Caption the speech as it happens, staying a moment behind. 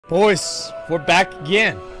Boys, we're back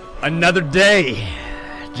again. Another day.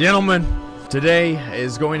 Gentlemen, today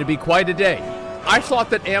is going to be quite a day. I thought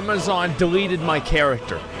that Amazon deleted my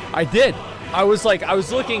character. I did. I was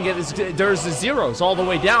looking at this, there's the zeros all the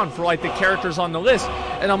way down for like the characters on the list,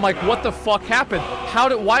 and I'm like, what the fuck happened?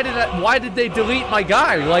 Why did they delete my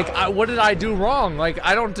guy? Like, what did I do wrong? Like,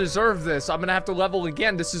 I don't deserve this. I'm gonna have to level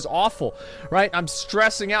again. This is awful, right? I'm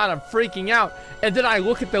stressing out. I'm freaking out. And then I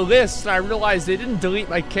look at the list and I realize they didn't delete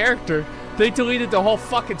my character. They deleted the whole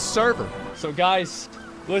fucking server. So guys,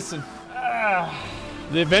 listen.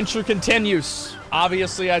 The adventure continues.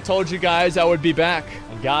 Obviously, I told you guys I would be back.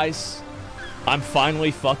 And guys, I'm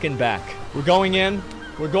finally fucking back. We're going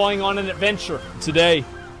on an adventure. Today,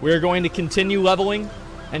 we're going to continue leveling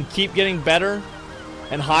and keep getting better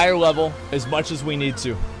and higher level as much as we need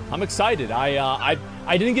to. I'm excited. I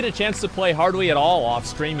didn't get a chance to play hardly at all off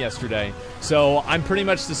stream yesterday, so I'm pretty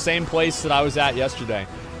much the same place that I was at yesterday.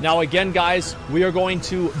 Now again, guys, we are going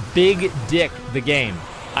to big dick the game.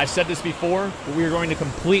 I've said this before, but we are going to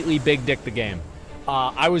completely big dick the game.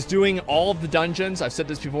 I was doing all of the dungeons. I've said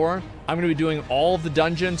this before. I'm going to be doing all of the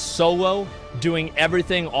dungeons solo, doing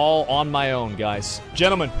everything all on my own, guys.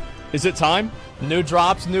 Gentlemen, is it time? New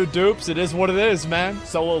drops, new dupes. It is what it is, man.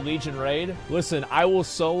 Solo Legion raid. Listen, I will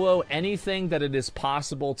solo anything that it is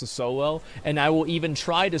possible to solo, and I will even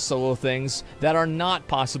try to solo things that are not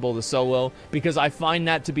possible to solo, because I find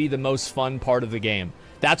that to be the most fun part of the game.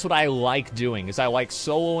 That's what I like doing, is I like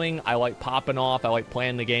soloing, I like popping off, I like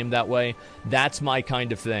playing the game that way. That's my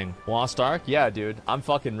kind of thing. Lost Ark? Yeah, dude. I'm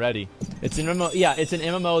fucking ready. It's an MMO, yeah, it's an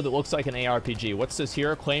MMO that looks like an ARPG. What's this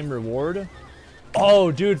here? Claim reward?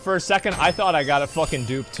 Oh, dude, for a second, I thought I got a fucking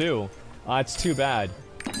dupe, too. It's too bad.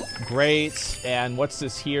 Great. And what's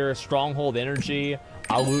this here? Stronghold energy.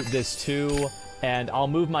 I'll loot this, too. And I'll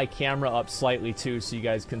move my camera up slightly too so you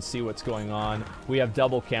guys can see what's going on. We have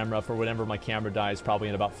double camera for whenever my camera dies, probably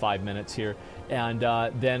in about 5 minutes here. And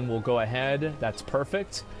then we'll go ahead. That's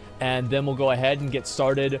perfect. And then we'll go ahead and get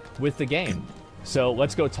started with the game. So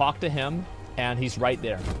let's go talk to him. And he's right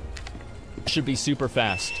there. Should be super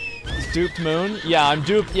fast. Duped Moon? Yeah, I'm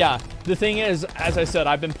duped. Yeah. The thing is, as I said,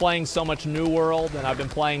 I've been playing so much New World and I've been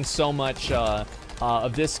playing so much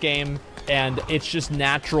of this game. And it's just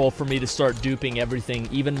natural for me to start duping everything,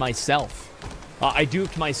 even myself. I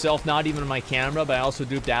duped myself, not even on my camera, but I also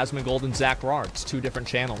duped Asmongold and Zach Rar. It's 2 different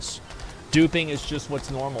channels. Duping is just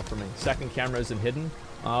what's normal for me. Second camera isn't hidden.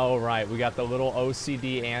 Oh, right. We got the little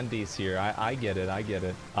OCD Andes here. I get it. I get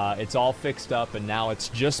it. It's all fixed up, and now it's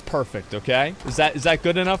just perfect, okay? Is that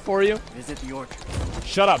good enough for you? Visit the orchard.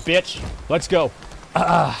 Shut up, bitch. Let's go.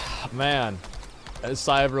 Man. A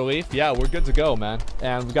sigh of relief. Yeah, we're good to go, man.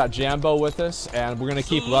 And we got Jambo with us, and we're gonna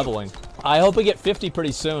keep leveling. I hope we get 50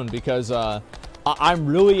 pretty soon, because I'm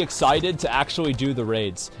really excited to actually do the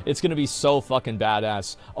raids. It's gonna be so fucking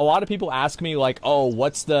badass. A lot of people ask me like, oh,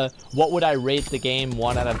 what would I rate the game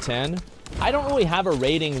 1 out of 10? I don't really have a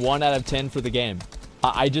rating 1 out of 10 for the game.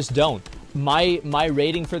 I just don't. My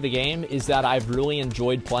rating for the game is that I've really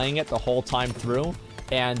enjoyed playing it the whole time through,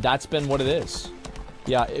 and that's been what it is.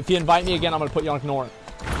 Yeah, if you invite me again, I'm going to put you on ignore.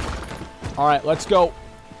 Alright, let's go.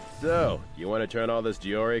 So, you want to turn all this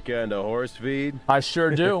Diorica into horse feed? I sure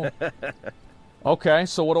do. Okay,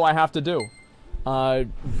 so what do I have to do?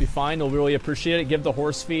 Be fine, they'll really appreciate it. Give the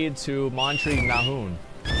horse feed to Montri Nahoon.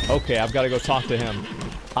 Okay, I've got to go talk to him.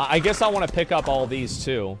 I guess I want to pick up all these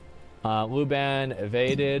too. Luban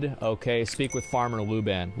evaded. Okay, speak with Farmer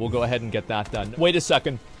Luban. We'll go ahead and get that done. Wait a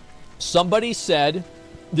second. Somebody said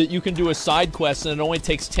that you can do a side quest and it only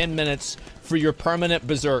takes 10 minutes for your permanent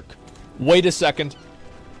berserk. Wait a second.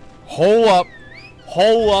 Hold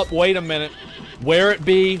up, wait a minute. Where it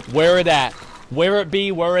be, where it at? Where it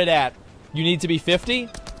be, where it at? You need to be 50?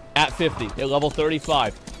 At 50, at level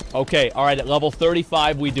 35. Okay, alright, at level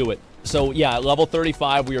 35 we do it. So yeah, at level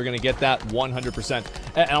 35 we are going to get that 100%.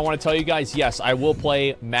 And I want to tell you guys, yes, I will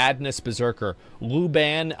play Madness Berserker.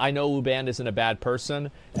 Luban, I know Luban isn't a bad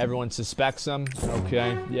person. Everyone suspects him.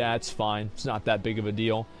 Okay, yeah, it's fine. It's not that big of a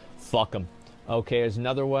deal. Fuck him. Okay, there's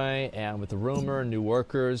another way, and with the rumor, new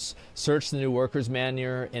workers. Search the new workers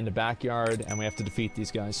manual in the backyard, and we have to defeat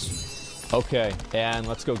these guys. Okay, and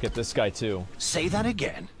let's go get this guy too. Say that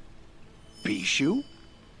again. Bishu?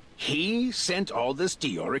 He sent all this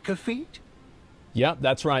Diorica feed? Yep,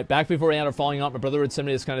 that's right. Back before he ended up falling out, my brother would send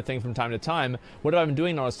me this kind of thing from time to time. What have I been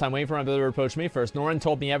doing all this time? Waiting for my brother to approach me first. Norin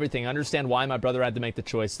told me everything. I understand why my brother had to make the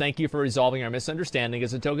choice. Thank you for resolving our misunderstanding.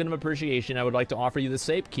 As a token of appreciation, I would like to offer you the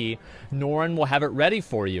safe key. Norin will have it ready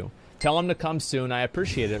for you. Tell him to come soon. I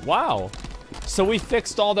appreciate it. Wow. So we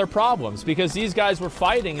fixed all their problems because these guys were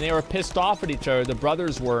fighting and they were pissed off at each other. The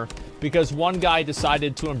brothers were because one guy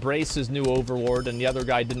decided to embrace his new overlord and the other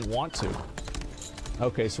guy didn't want to.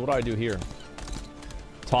 Okay, so what do I do here?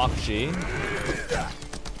 Talk G.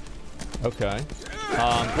 Okay.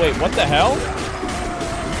 Wait, what the hell?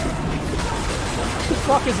 What the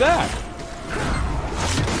fuck is that?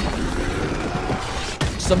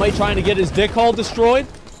 Somebody trying to get his dick hole destroyed?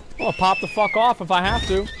 I'll pop the fuck off if I have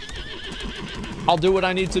to. I'll do what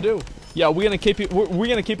I need to do. Yeah, we're gonna keep it. We're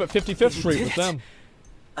gonna keep it 55th Street with them.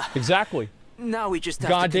 Exactly. Now we just have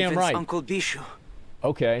Goddamn to convince right. Uncle Bishu.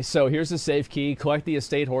 Okay, so here's the safe key. Collect the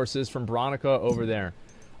estate horses from Veronica over there.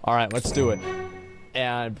 All right, let's do it.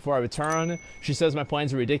 And before I return, she says my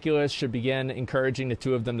plans are ridiculous. Should begin encouraging the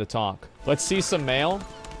two of them to talk. Let's see some mail.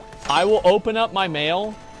 I will open up my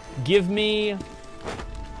mail. Give me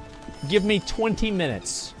 20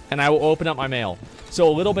 minutes, and I will open up my mail. So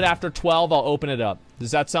a little bit after 12, I'll open it up.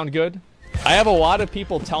 Does that sound good? I have a lot of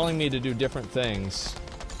people telling me to do different things.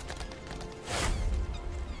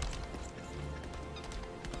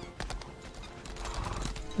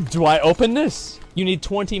 Do I open this? You need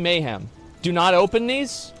 20 mayhem. Do not open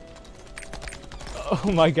these?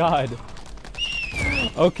 Oh my god.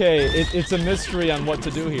 Okay, it's a mystery on what to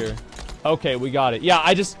do here. Okay, we got it. Yeah,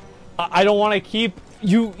 I don't want to keep...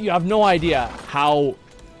 You have no idea how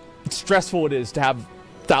stressful it is to have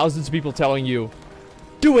thousands of people telling you,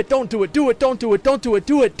 do it, don't do it, do it, don't do it, don't do it,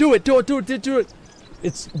 do it, do it, do it, do it, do it.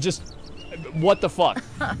 It's just, what the fuck,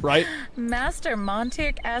 right? Master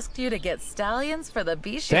Montirk asked you to get stallions for the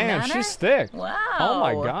Bishu Damn, Manor? she's thick. Wow. Oh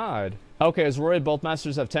my god. Okay, I was worried both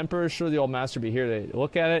masters have tempers. Sure, the old master be here to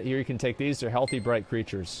look at it. Here you can take these. They're healthy, bright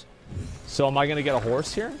creatures. So am I going to get a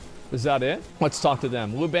horse here? Is that it? Let's talk to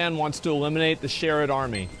them. Luban wants to eliminate the Sherrod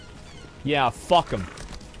army. Yeah, fuck him.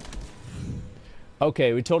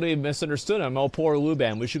 Okay, we totally misunderstood him. Oh, poor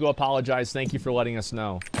Luban. We should go apologize. Thank you for letting us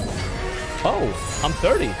know. Oh, I'm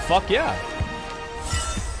 30. Fuck yeah.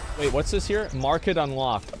 Wait, what's this here? Market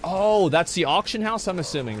unlocked. Oh, that's the auction house, I'm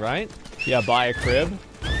assuming, right? Yeah, buy a crib.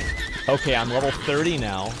 Okay, I'm level 30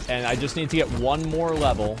 now, and I just need to get one more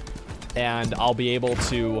level, and I'll be able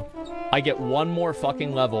to... I get one more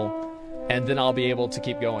fucking level, and then I'll be able to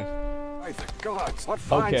keep going. By the gods, what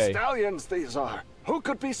fine stallions these are. Who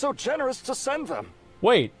could be so generous to send them?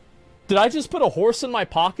 Wait, did I just put a horse in my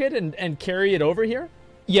pocket and carry it over here?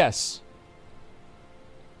 Yes.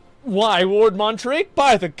 Why, Lord Montrake?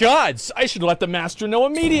 By the gods, I should let the master know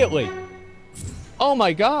immediately. Oh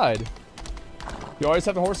my god. You always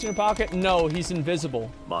have a horse in your pocket? No, he's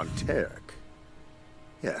invisible. Monterk.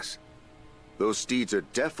 Yes. Those steeds are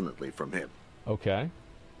definitely from him. Okay.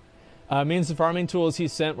 Means the farming tools he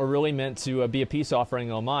sent were really meant to be a peace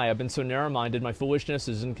offering, oh my. I've been so narrow-minded, my foolishness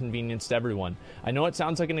has inconvenienced everyone. I know it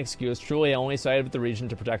sounds like an excuse. Truly, I only sided with the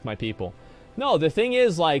Regent to protect my people. No, the thing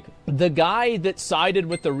is, like, the guy that sided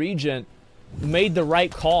with the Regent made the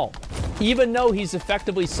right call. Even though he's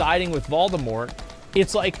effectively siding with Voldemort,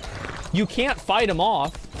 it's like, you can't fight him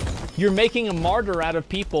off. You're making a martyr out of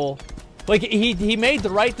people. Like, he made the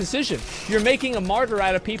right decision. You're making a martyr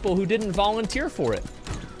out of people who didn't volunteer for it.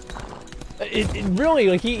 It really,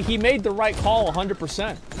 like, he made the right call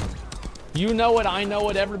 100%. You know it, I know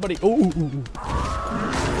it, everybody. Ooh. Alright,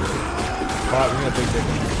 we're gonna big dick.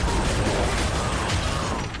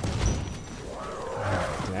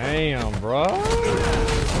 Damn, bro.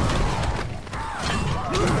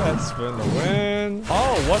 Let's spin the win.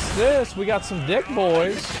 Oh, what's this? We got some dick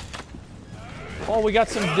boys. Oh, we got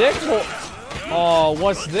some dick boys. Oh,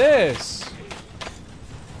 what's this?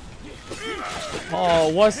 Oh,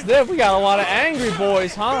 what's this? We got a lot of angry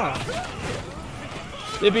boys, huh?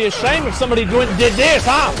 It'd be a shame if somebody did this,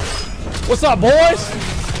 huh? What's up, boys?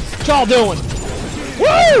 What y'all doing?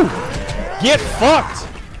 Woo! Get fucked.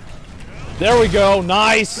 There we go.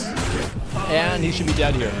 Nice. And he should be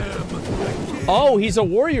dead here. Oh, he's a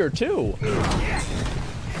warrior, too.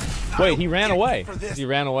 Wait, he ran away. He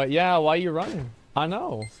ran away. Yeah, why are you running? I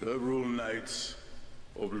know. Several knights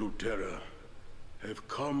of Luterra have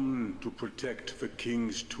come to protect the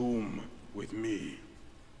king's tomb with me.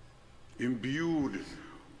 Imbued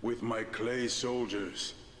with my clay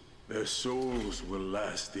soldiers, their souls will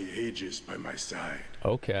last the ages by my side.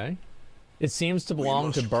 Okay. It seems to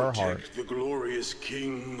belong to Berhart. Protect the glorious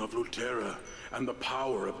king of Luterra and the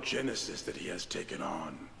power of Genesis that he has taken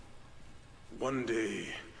on. One day,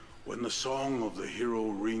 when the song of the hero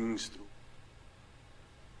rings through...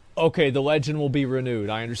 Okay, the legend will be renewed,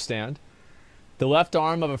 I understand. The left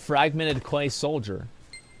arm of a fragmented clay soldier.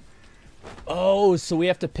 Oh, so we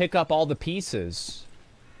have to pick up all the pieces.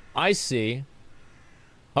 I see.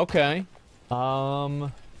 Okay.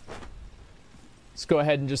 Let's go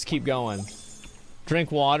ahead and just keep going. Drink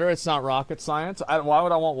water. It's not rocket science. Why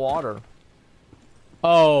would I want water?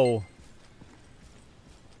 Oh.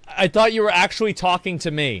 I thought you were actually talking to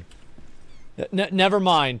me. Never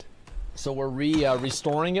mind. So we're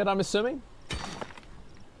restoring it, I'm assuming?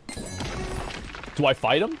 Do I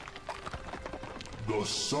fight him? The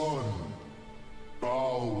sun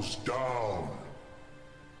bows down.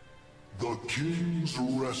 The king's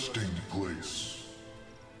resting place.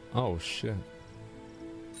 Oh, shit.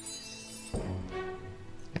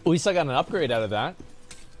 At least I got an upgrade out of that.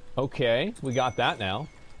 Okay, we got that now.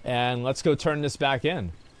 And let's go turn this back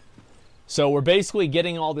in. So we're basically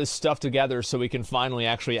getting all this stuff together so we can finally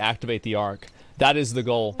actually activate the Ark. That is the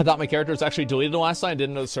goal. I thought my character was actually deleted last night. I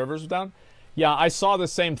didn't know the servers were down. Yeah, I saw the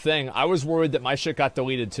same thing. I was worried that my shit got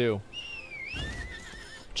deleted too.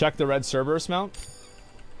 Check the red Cerberus mount.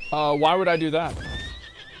 Why would I do that?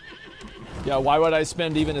 Yeah, why would I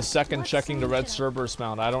spend even a second checking the red Cerberus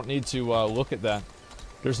mount? I don't need to look at that.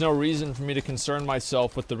 There's no reason for me to concern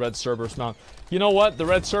myself with the red Cerberus mount. You know what? The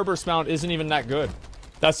red Cerberus mount isn't even that good.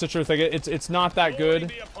 That's the truth. Like, it's not that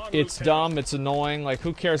good. It's dumb. It's annoying. Like,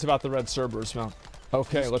 who cares about the red Cerberus mount?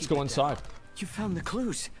 Okay, let's go inside. You found the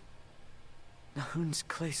clues. Nahun's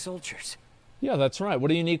clay soldiers. Yeah, that's right.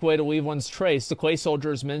 What a unique way to leave one's trace. The clay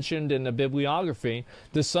soldier is mentioned in the bibliography.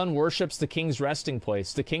 The sun worships the king's resting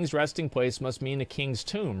place. The king's resting place must mean a king's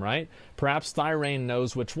tomb, right? Perhaps Thirain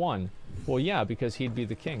knows which one. Well, yeah, because he'd be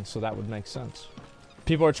the king, so that would make sense.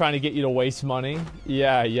 People are trying to get you to waste money?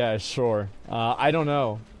 Yeah, sure. I don't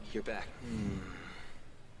know. You're back.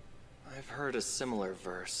 I've heard a similar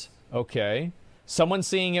verse. Okay. Someone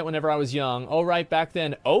singing it whenever I was young. Oh, right, back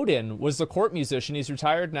then, Odin was the court musician. He's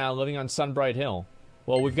retired now, living on Sunbright Hill.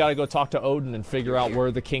 Well, we've got to go talk to Odin and figure out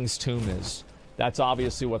where the king's tomb is. That's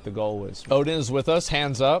obviously what the goal is. Odin is with us.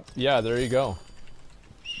 Hands up. Yeah, there you go.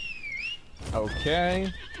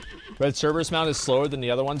 Okay. Red Cerberus mount is slower than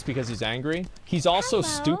the other ones because he's angry. He's also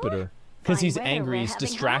stupider. Because he's angry, he's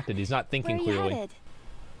distracted. He's not thinking clearly.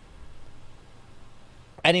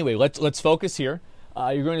 Anyway, let's focus here.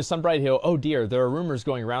 You're going to Sunbright Hill. Oh dear, there are rumors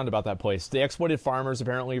going around about that place. The exploited farmers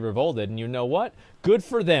apparently revolted, and you know what? Good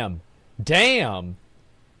for them. Damn.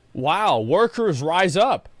 Wow, workers rise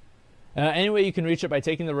up. Anyway, you can reach it by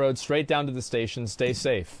taking the road straight down to the station. Stay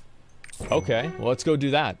safe. Okay, well, let's go do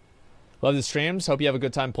that. Love the streams. Hope you have a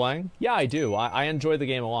good time playing. Yeah, I do. I enjoy the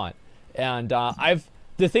game a lot. And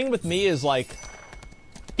the thing with me is, like,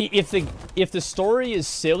 if the story is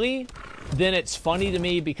silly, then it's funny to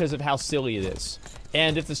me because of how silly it is.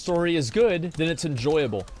 And if the story is good, then it's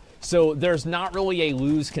enjoyable. So there's not really a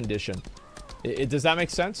lose condition. Does that make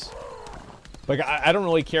sense? Like, I don't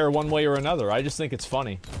really care one way or another. I just think it's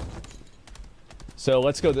funny. So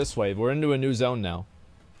let's go this way. We're into a new zone now.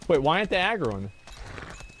 Wait, why aren't they aggroing?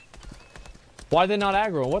 Why are they not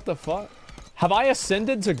aggroing? What the fuck? Have I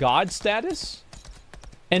ascended to God status?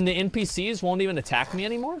 And the NPCs won't even attack me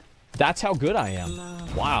anymore? That's how good I am.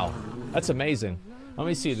 Wow. That's amazing. Let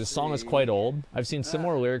me see. This song is quite old. I've seen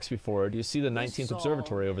similar lyrics before. Do you see the 19th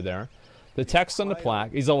Observatory over there? The text on the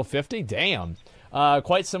plaque. He's level 50? Damn.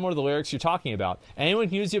 Quite similar to the lyrics you're talking about. Anyone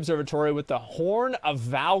can use the observatory with the Horn of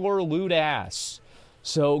Valor loot ass.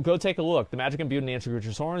 So go take a look. The magic imbued in the ancient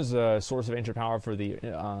creature's horn is a source of ancient power for the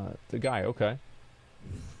guy. Okay.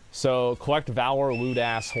 So collect Valor loot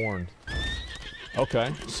ass horn.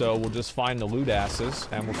 Okay. So we'll just find the loot asses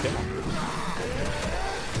and we'll kill them.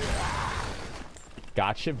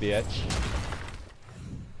 Gotcha, bitch.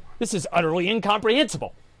 This is utterly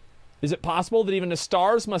incomprehensible. Is it possible that even the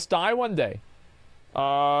stars must die one day?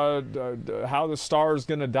 How the stars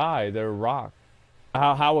gonna die? They're rock.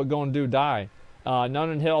 How it gonna do die?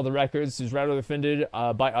 None hit all the records. He's rather offended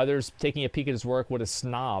by others taking a peek at his work. What a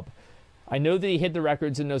snob. I know that he hid the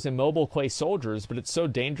records in those immobile clay soldiers, but it's so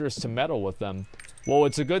dangerous to meddle with them. Well,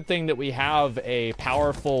 it's a good thing that we have a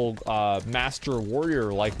powerful master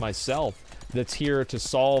warrior like myself that's here to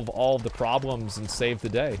solve all of the problems and save the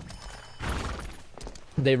day.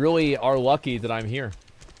 They really are lucky that I'm here.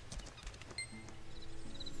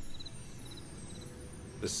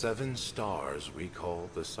 The 7 stars we call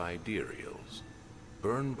the sidereals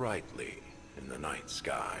burn brightly in the night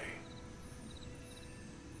sky.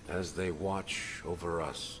 As they watch over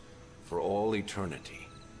us for all eternity,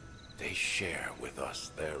 they share with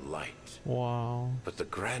us their light. Wow. But the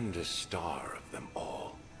grandest star of them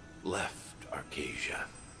all left Arcasia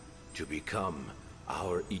to become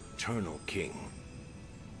our eternal king.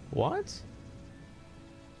 What?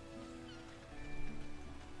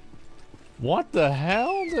 What the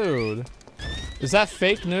hell, dude? Is that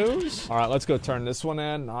fake news? All right, let's go turn this one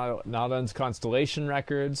in. Nalden's constellation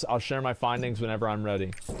records. I'll share my findings whenever I'm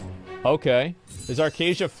ready. Okay. Is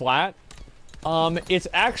Arcasia flat? It's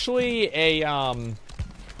actually a,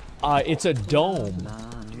 it's a dome,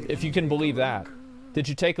 if you can believe that. Did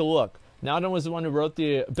you take a look? Nowden was the one who built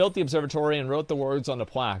the observatory and wrote the words on the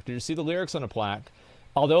plaque. Did you see the lyrics on the plaque?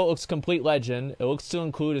 Although it looks complete legend, it looks to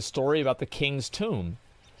include a story about the king's tomb.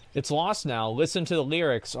 It's lost now. Listen to the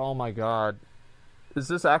lyrics. Oh my god. Is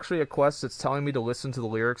this actually a quest that's telling me to listen to the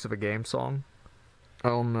lyrics of a game song?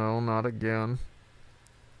 Oh no, not again.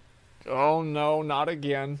 Oh no, not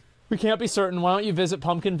again. We can't be certain. Why don't you visit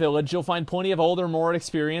Pumpkin Village? You'll find plenty of older, more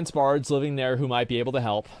experienced bards living there who might be able to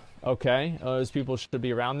help. Okay, those people should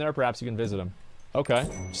be around there. Perhaps you can visit them. Okay,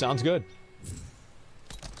 sounds good.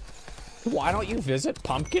 Why don't you visit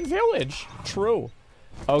Pumpkin Village? True.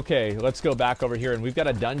 Okay, let's go back over here. And we've got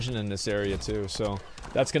a dungeon in this area too, so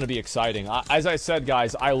that's going to be exciting. As I said,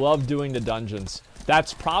 guys, I love doing the dungeons.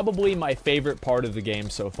 That's probably my favorite part of the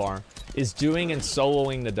game so far, is doing and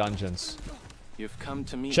soloing the dungeons. You've come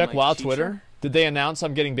to meet Check my WoW teacher? Twitter. Did they announce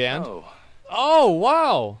I'm getting banned? Oh. Oh,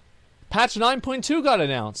 wow. Patch 9.2 got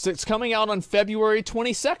announced. It's coming out on February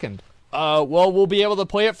 22nd. Well, we'll be able to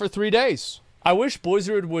play it for 3 days. I wish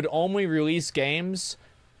Blizzard would only release games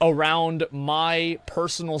around my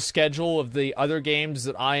personal schedule of the other games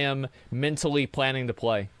that I am mentally planning to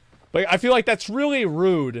play. Like, I feel like that's really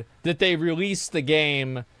rude that they released the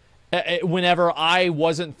game whenever I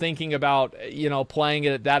wasn't thinking about, you know, playing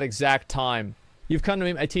it at that exact time. You've come to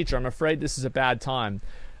meet my teacher. I'm afraid this is a bad time.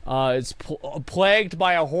 It's plagued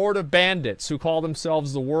by a horde of bandits who call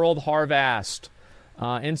themselves the World Harvest.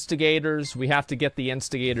 Instigators. We have to get the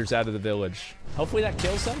instigators out of the village. Hopefully that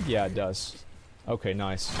kills them? Yeah, it does. Okay,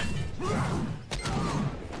 nice.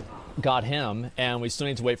 Got him, and we still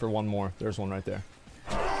need to wait for one more. There's one right there.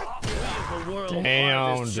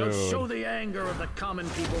 Damn, dude. Show the anger of the common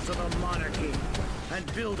people to the monarchy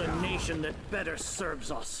and build a nation that better serves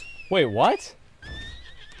us. Wait, what?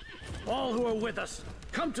 All who are with us,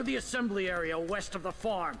 come to the assembly area west of the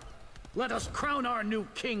farm. Let us crown our new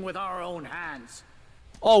king with our own hands.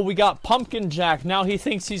 Oh, we got Pumpkin Jack. Now he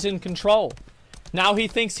thinks he's in control. Now he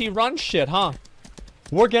thinks he runs shit, huh?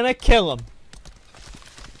 We're gonna kill him.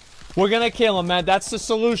 We're gonna kill him, man. That's the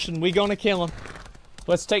solution. We gonna kill him.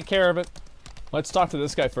 Let's take care of it. Let's talk to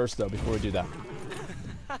this guy first, though, before we do that.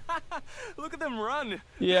 Look at them run.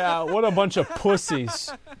 Yeah, what a bunch of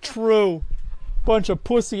pussies. True. Bunch of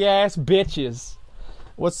pussy-ass bitches.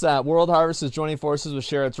 What's that? World Harvest is joining forces with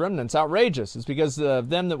Sharet's remnants. Outrageous. It's because of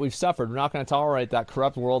them that we've suffered. We're not going to tolerate that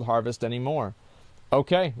corrupt World Harvest anymore.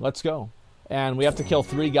 Okay, let's go. And we have to kill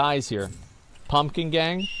 3 guys here. Pumpkin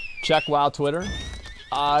Gang. Check WoW Twitter.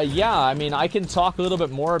 Yeah, I mean, I can talk a little bit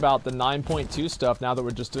more about the 9.2 stuff now that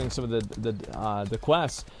we're just doing some of the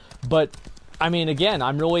quests. But, I mean, again,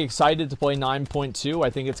 I'm really excited to play 9.2. I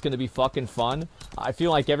think it's going to be fucking fun. I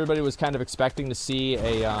feel like everybody was kind of expecting to see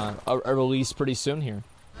a release pretty soon here.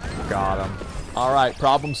 Got him. Alright,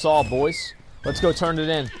 problem solved, boys. Let's go turn it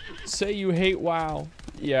in. Say you hate WoW.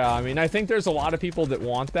 Yeah, I mean, I think there's a lot of people that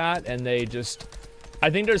want that, and they just... I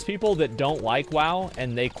think there's people that don't like WoW,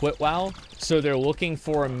 and they quit WoW, so they're looking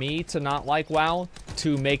for me to not like WoW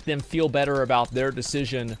to make them feel better about their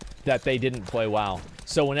decision that they didn't play WoW.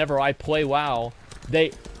 So whenever I play WoW,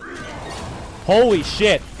 they... Holy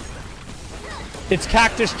shit! It's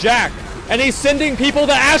Cactus Jack, and he's sending people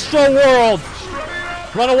to Astro World!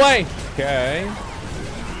 Run away! Okay.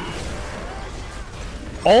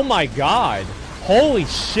 Oh my god. Holy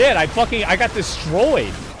shit, I got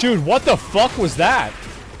destroyed. Dude, what the fuck was that?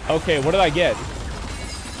 Okay, what did I get?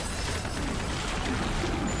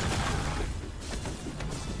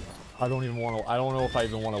 I don't know if I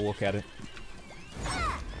even want to look at it.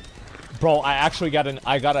 Bro, I actually got an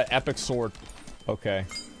epic sword. Okay.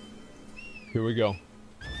 Here we go.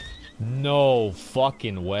 No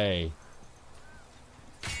fucking way.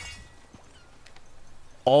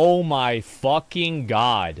 Oh my fucking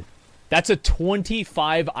god. That's a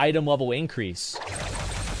 25 item level increase.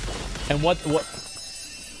 And what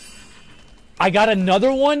I got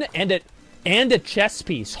another one and a chest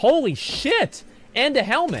piece. Holy shit. And a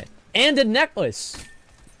helmet and a necklace.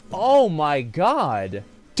 Oh my god.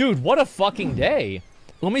 Dude, what a fucking day.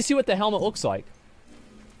 Let me see what the helmet looks like.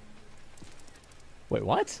 Wait,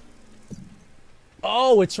 what?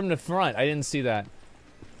 Oh, it's from the front. I didn't see that.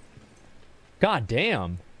 God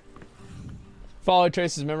damn. Follow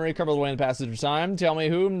Trace's memory, cover the way in the passage of time. Tell me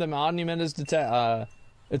whom the monument is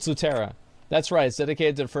it's Luterra. That's right, it's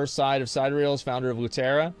dedicated to the first side of Sidereal's founder of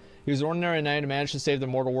Luterra. He was an ordinary knight who managed to save the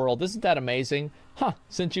mortal world. Isn't that amazing? Huh,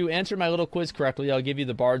 since you answered my little quiz correctly, I'll give you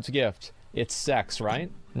the bard's gift. It's sex, right?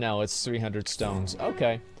 No, it's 300 stones.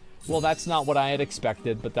 Okay. Well, that's not what I had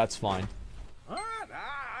expected, but that's fine. What?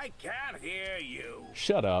 I can't hear you.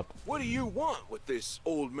 Shut up. What do you want with this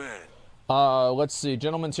old man? Let's see.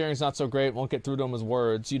 Gentleman's hearing's not so great. Won't get through to him with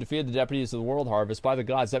words. You defeated the deputies of the World Harvest. By the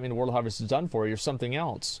gods, that means the World Harvest is done for you or something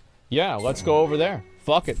else. Yeah, let's go over there.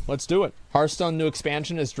 Fuck it. Let's do it. Hearthstone new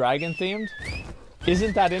expansion is dragon themed.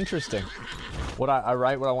 Isn't that interesting? What I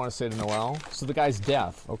write what I want to say to Noel. So the guy's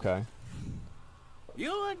deaf. Okay.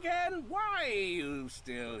 You again? Why are you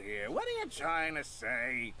still here? What are you trying to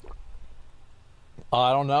say?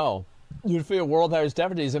 I don't know. You defeat World Harvest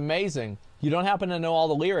deputies. Amazing. You don't happen to know all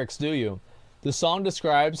the lyrics, do you? The song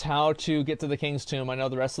describes how to get to the king's tomb. I know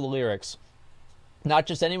the rest of the lyrics. Not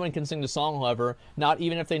just anyone can sing the song, however, not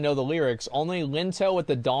even if they know the lyrics. Only Linto at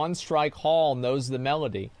the Dawn Strike Hall knows the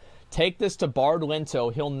melody. Take this to Bard Linto,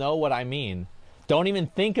 he'll know what I mean. Don't even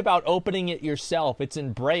think about opening it yourself. It's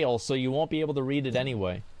in Braille, so you won't be able to read it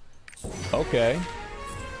anyway. Okay.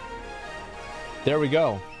 There we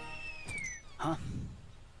go. Huh?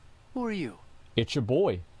 Who are you? It's your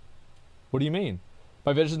boy. What do you mean?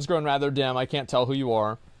 My vision's grown rather dim. I can't tell who you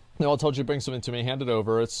are. Noel told you to bring something to me. Hand it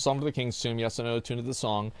over. It's a song for the king's tomb. Yes, I know the tune of the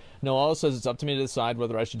song. Noel says it's up to me to decide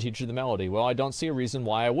whether I should teach you the melody. Well, I don't see a reason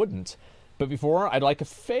why I wouldn't. But before, I'd like a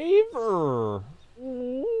favor.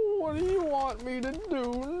 What do you want me to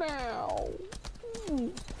do now?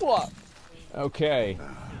 What? Okay.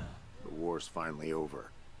 The war's finally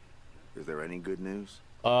over. Is there any good news?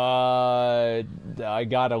 I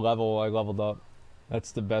got a level. I leveled up.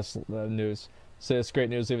 That's the best news. Say it's great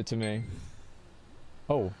news. Leave it to me.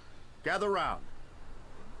 Oh. Gather round.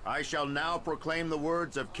 I shall now proclaim the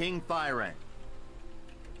words of King Thyrane.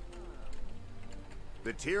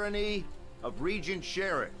 The tyranny of Regent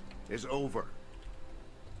Sherrod is over.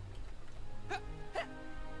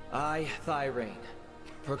 I, Thyrane,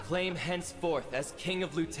 proclaim henceforth as King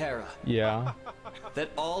of Luterra. Yeah. That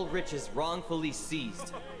all riches wrongfully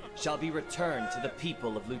seized shall be returned to the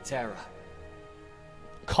people of Luterra.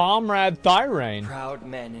 Comrade Thyrane. Proud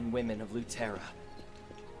men and women of Luterra.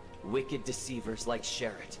 Wicked deceivers like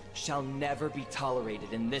Sherrod shall never be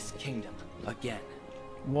tolerated in this kingdom again.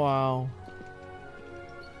 Wow.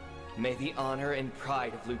 May the honor and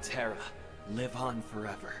pride of Luterra live on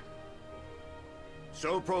forever.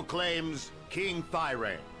 So proclaims King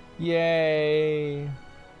Thyrane. Yay.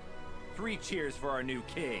 3 cheers for our new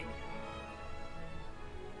king.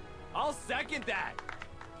 I'll second that.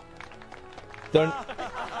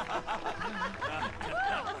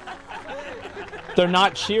 They're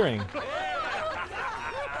not cheering.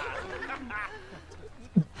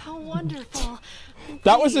 How wonderful.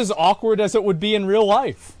 That was as awkward as it would be in real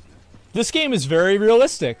life. This game is very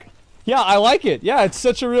realistic. Yeah, I like it. Yeah, it's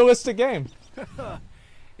such a realistic game.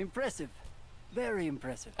 Impressive. Very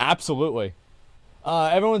impressive. Absolutely.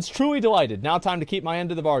 Everyone's truly delighted. Now time to keep my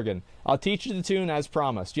end of the bargain. I'll teach you the tune as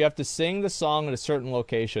promised. You have to sing the song at a certain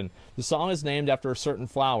location. The song is named after a certain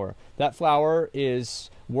flower. That flower is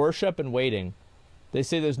worship and waiting. They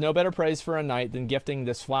say there's no better praise for a knight than gifting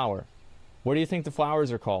this flower. What do you think the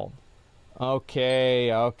flowers are called?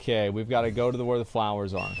 Okay. We've got to go to where the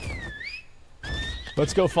flowers are.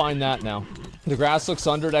 Let's go find that now. The grass looks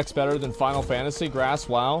 100x better than Final Fantasy. Grass,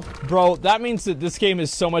 wow. Bro, that means that this game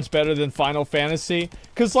is so much better than Final Fantasy.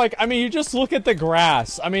 Because, like, I mean, you just look at the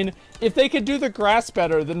grass. I mean, if they could do the grass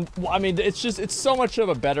better, then, I mean, it's so much of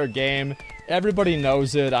a better game. Everybody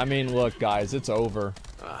knows it. I mean, look, guys, it's over.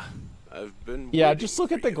 I've been Yeah, just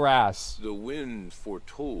look at the grass. The wind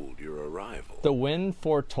foretold your arrival. The wind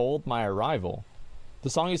foretold my arrival. The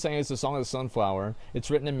song you sang is the Song of the Sunflower.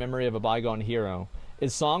 It's written in memory of a bygone hero.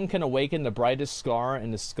 Its song can awaken the brightest star in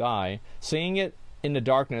the sky. Singing it in the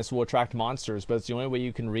darkness will attract monsters, but it's the only way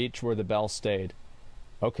you can reach where the bell stayed.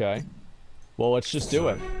 Okay. Well, let's just do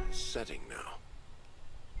it. Setting now.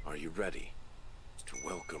 Are you ready to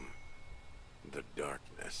welcome the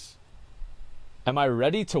darkness? Am I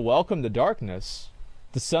ready to welcome the darkness?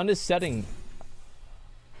 The sun is setting.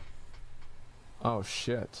 Oh,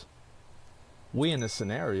 shit. We in a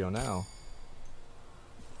scenario now.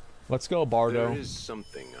 Let's go, Bardo. There is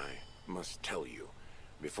something I must tell you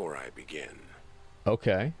before I begin.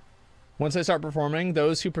 Okay. Once I start performing,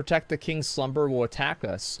 those who protect the king's slumber will attack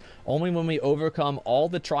us. Only when we overcome all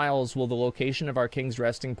the trials will the location of our king's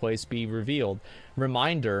resting place be revealed.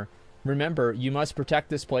 Remember, you must protect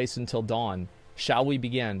this place until dawn. Shall we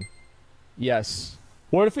begin? Yes.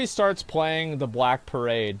 What if he starts playing The Black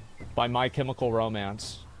Parade by My Chemical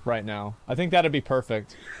Romance right now? I think that'd be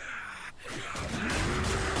perfect.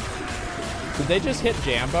 Did they just hit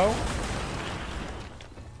Jambo?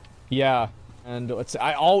 Yeah. And let's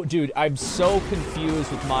dude, I'm so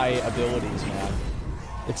confused with my abilities, man.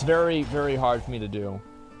 It's very, very hard for me to do.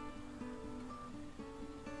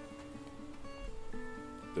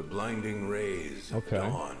 The blinding rays of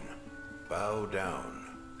dawn bow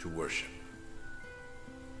down to worship.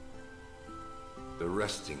 The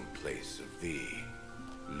resting place of thee,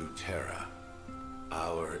 Luterra,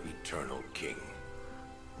 our eternal king.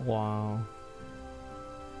 Wow.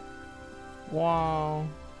 Wow.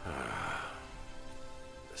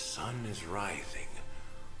 The sun is rising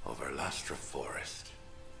over Lastra Forest.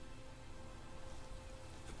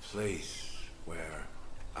 The place where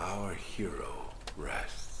our hero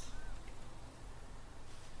rests.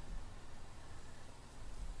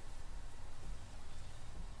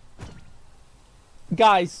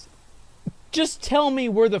 Guys, just tell me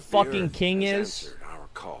where the fucking king is. Answered our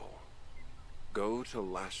call. Go to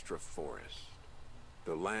Lastra Forest,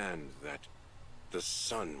 the land that the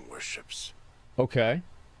sun worships. Okay,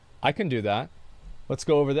 I can do that. Let's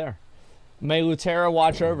go over there. May Luterra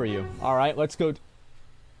watch over you. All right, let's go.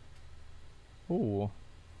 Ooh.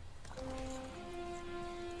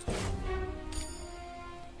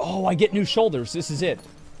 Oh, I get new shoulders. This is it.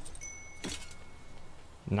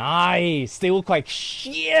 Nice. They look like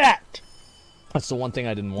shit. That's the one thing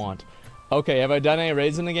I didn't want. Okay, have I done any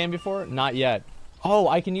raids in the game before? Not yet. Oh,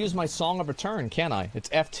 I can use my Song of Return, can I? It's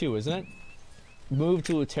F2, isn't it? Move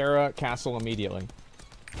to Luterra Castle immediately.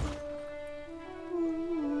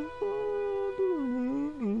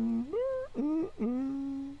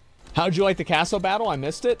 How'd you like the castle battle? I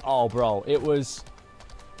missed it? Oh, bro, it was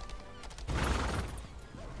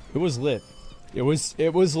lit. It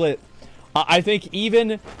was lit. I think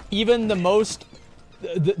even the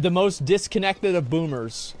most disconnected of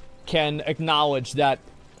boomers can acknowledge that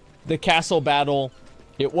the castle battle,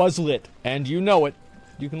 it was lit, and you know it.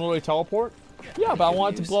 You can literally teleport. Yeah, but I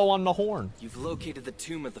wanted to blow on the horn. You've located the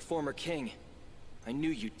tomb of the former king. I knew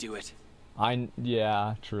you'd do it.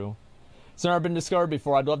 Yeah, true. It's never been discovered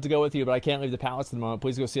before. I'd love to go with you, but I can't leave the palace at the moment.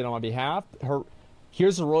 Please go see it on my behalf.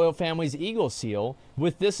 Here's the royal family's eagle seal.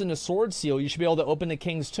 With this and the sword seal, you should be able to open the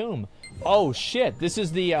king's tomb. Oh shit! This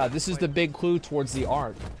is the big clue towards the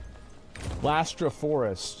Ark. Lastra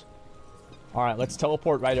Forest. All right, let's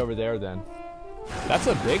teleport right over there then. That's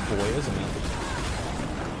a big boy, isn't it?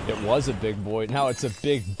 It was a big boy. Now it's a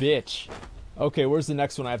big bitch. Okay, where's the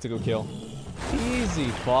next one I have to go kill? Easy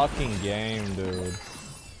fucking game, dude.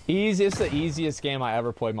 It's the easiest game I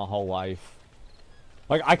ever played my whole life.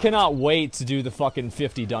 Like, I cannot wait to do the fucking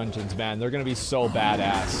 50 dungeons, man. They're gonna be so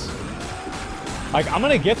badass. Like, I'm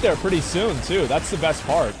gonna get there pretty soon, too. That's the best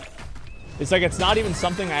part. It's like, it's not even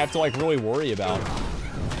something I have to, like, really worry about.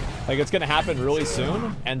 Like, it's gonna happen really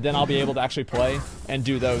soon, and then I'll be able to actually play and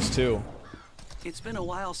do those, too. It's been a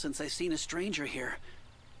while since I've seen a stranger here.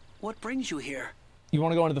 What brings you here? You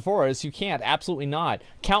want to go into the forest? You can't. Absolutely not.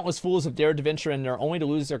 Countless fools have dared to venture in there only to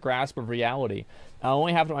lose their grasp of reality.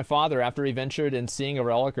 Only happened to my father after he ventured in seeing a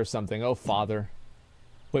relic or something. Oh, father.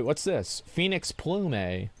 Wait, what's this? Phoenix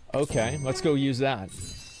Plume. Okay, let's go use that.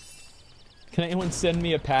 Can anyone send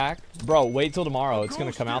me a pack? Bro, wait till tomorrow. It's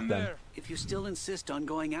going to come out then. If you still insist on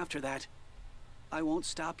going after that, I won't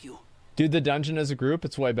stop you. Do the dungeon as a group.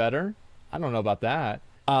 It's way better. I don't know about that.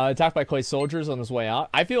 Attacked by clay soldiers on his way out.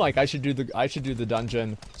 I feel like I should do the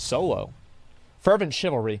dungeon solo. Fervent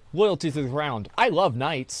chivalry, loyalty to the ground. I love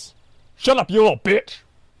knights. Shut up, you little bitch.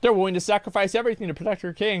 They're willing to sacrifice everything to protect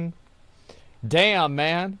their king. Damn,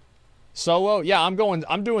 man. Solo? Yeah, I'm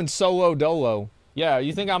doing solo dolo. Yeah,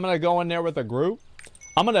 you think I'm gonna go in there with a group?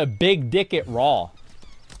 I'm gonna big dick it raw.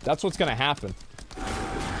 That's what's gonna happen.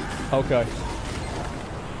 Okay.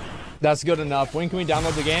 That's good enough. When can we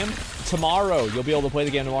download the game? Tomorrow. You'll be able to play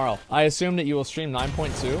the game tomorrow. I assume that you will stream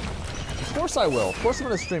 9.2. Of course I will. Of course I'm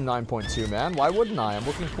going to stream 9.2, man. Why wouldn't I? I'm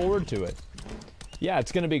looking forward to it. Yeah,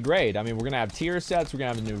 it's going to be great. I mean, we're going to have tier sets. We're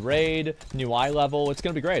going to have a new raid, new eye level. It's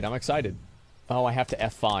going to be great. I'm excited. Oh, I have to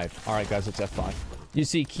F5. All right, guys, it's F5. You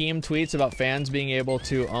see Keem tweets about fans being able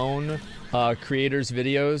to own creators'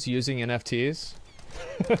 videos using NFTs.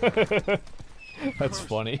 That's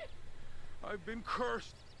funny. I've been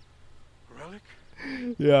cursed. Relic?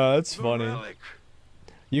 Yeah, that's funny. Relic.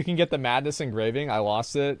 You can get the Madness engraving. I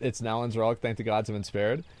lost it. It's Nalan's relic. Thank the gods have been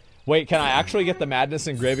spared. Wait, can I actually get the Madness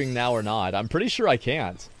engraving now or not? I'm pretty sure I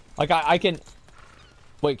can't. Like, I can...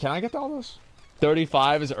 Wait, can I get all this?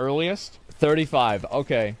 35 is earliest? 35.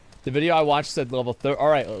 Okay. The video I watched said level 30.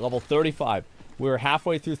 Alright, level 35. We're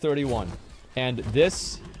halfway through 31. And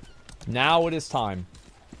this... Now it is time.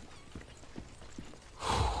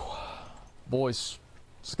 Boys,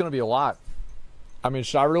 it's going to be a lot. I mean,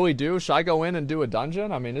 should I go in and do a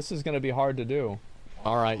dungeon? I mean, this is going to be hard to do.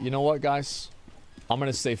 Alright, you know what, guys? I'm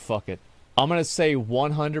going to say fuck it. I'm going to say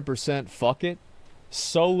 100% fuck it.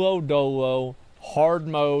 Solo dolo, hard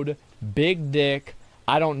mode, big dick.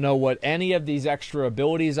 I don't know what any of these extra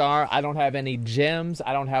abilities are. I don't have any gems.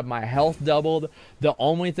 I don't have my health doubled. The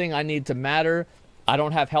only thing I need to matter, I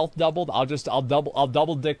don't have health doubled. I'll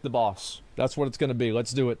double dick the boss. That's what it's gonna be.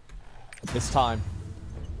 Let's do it. It's time.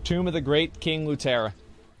 Tomb of the Great King Luterra.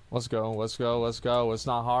 Let's go, let's go, let's go. It's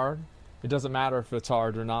not hard. It doesn't matter if it's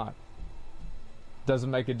hard or not.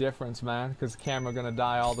 Doesn't make a difference, man, because the camera gonna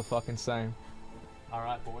die all the fucking same.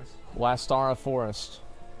 Alright, boys. Lost Ark Forest.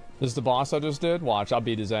 This is the boss I just did? Watch, I'll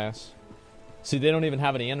beat his ass. See, they don't even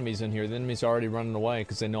have any enemies in here. The enemies are already running away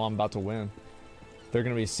because they know I'm about to win. They're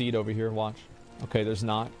gonna be a seed over here, watch. Okay, there's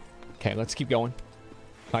not. Okay, let's keep going.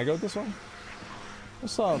 Can I go this way?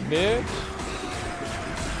 What's up, bitch?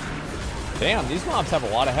 Damn, these mobs have a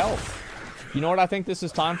lot of health. You know what I think this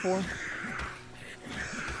is time for?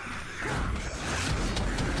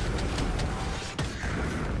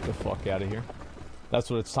 Get the fuck out of here. That's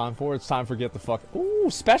what it's time for. It's time for get the fuck. Ooh,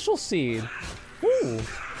 special seed. Ooh.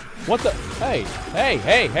 What the? Hey, hey,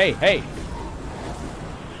 hey, hey, hey.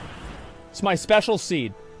 It's my special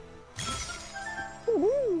seed.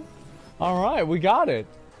 All right, we got it.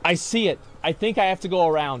 I see it. I think I have to go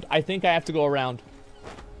around. I think I have to go around.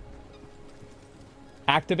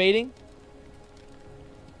 Activating.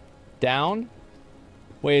 Down.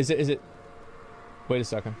 Wait, is it? Wait a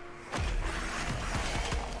second.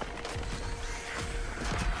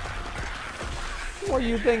 What,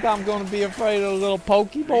 you think I'm gonna be afraid of little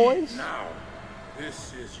pokey boys? Now,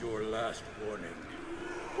 this is your last warning.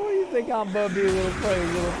 What do you think I'm gonna be a little afraid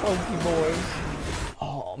of little pokey boys?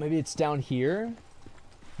 Oh, maybe it's down here?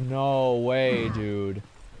 No way, dude.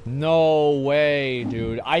 No way,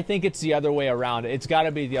 dude. I think it's the other way around. It's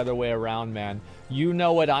gotta be the other way around, man. You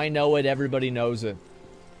know it, I know it, everybody knows it.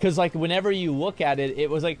 Because, like, whenever you look at it, it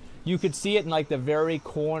was like, you could see it in, like, the very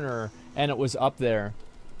corner, and it was up there.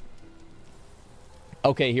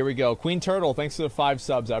 Okay, here we go. Queen Turtle, thanks for the 5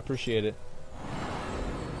 subs. I appreciate it.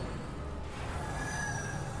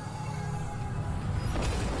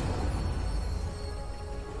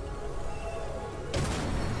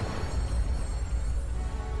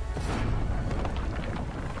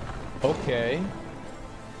 Okay.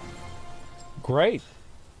 Great.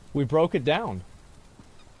 We broke it down.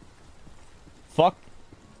 Fuck.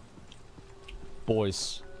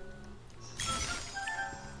 Boys.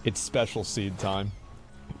 It's special seed time.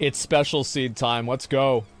 It's special seed time. Let's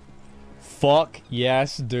go. Fuck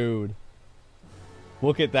yes, dude.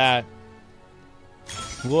 Look at that.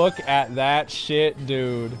 Look at that shit,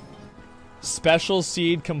 dude. Special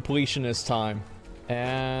seed completionist time.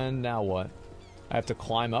 And now what? I have to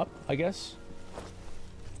climb up, I guess?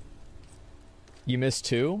 You missed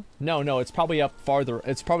 2? No, it's probably up farther.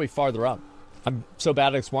 It's probably farther up. I'm so bad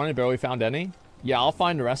at exploring, I barely found any. Yeah, I'll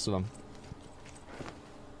find the rest of them.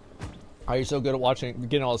 Are you so good at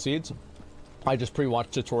getting all the seeds? I just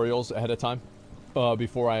pre-watched tutorials ahead of time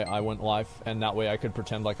before I went live, and that way I could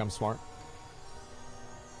pretend like I'm smart.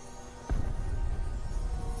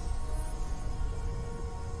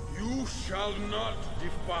 You shall not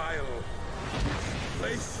defile this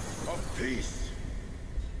place of peace.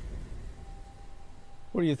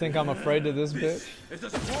 What do you think, I'm afraid of this bitch?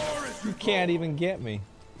 You can't even get me.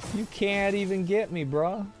 You can't even get me,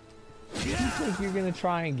 bruh. You think you're gonna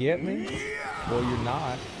try and get me? Well, you're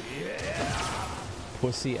not.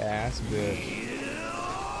 Pussy ass bitch.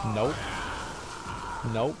 Nope.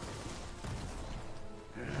 Nope.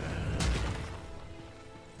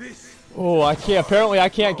 Oh, I can't. Apparently, I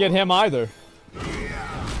can't get him either.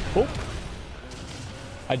 Oh.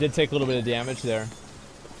 I did take a little bit of damage there.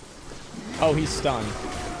 Oh, he's stunned.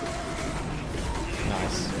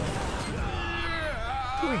 Nice.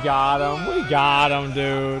 We got him. We got him,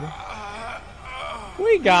 dude.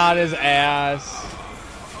 We got his ass.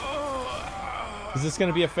 Is this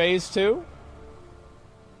gonna be a phase 2?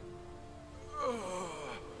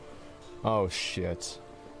 Oh shit.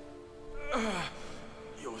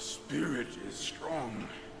 Your spirit is strong.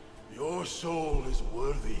 Your soul is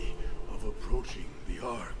worthy of approaching the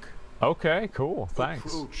Ark. Okay, cool. Thanks.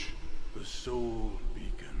 Approach the soul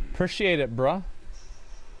beacon. Appreciate it, bruh.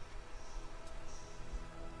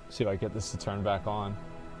 See if I get this to turn back on.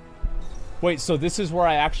 Wait, so this is where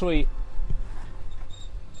I actually...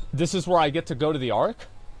 This is where I get to go to the Ark?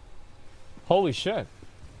 Holy shit.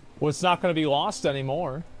 Well, it's not going to be lost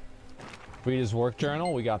anymore. Read his work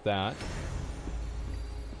journal. We got that.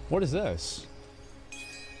 What is this?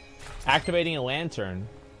 Activating a lantern.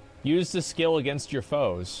 Use the skill against your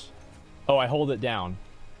foes. Oh, I hold it down.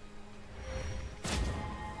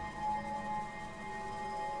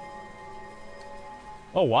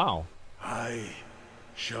 Oh, wow. I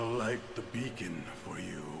shall light the beacon for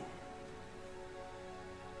you.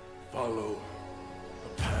 Follow the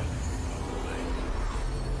path of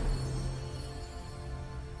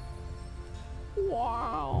the light.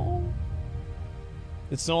 Wow.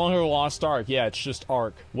 It's no longer Lost Ark. Yeah, it's just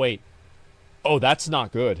Ark. Wait. Oh, that's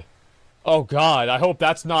not good. Oh, God. I hope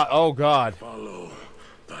that's not... Oh, God. Follow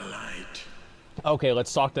the light. Okay,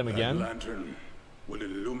 let's talk to them again. That lantern will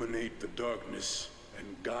illuminate the darkness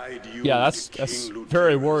and guide you yeah, that's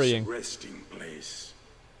very worrying. Resting place.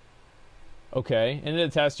 Okay, in the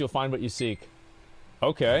test you'll find what you seek.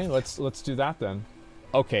 Okay, let's do that then.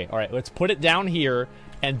 Okay, all right, let's put it down here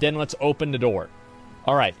and then let's open the door.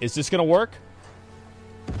 All right, is this gonna work?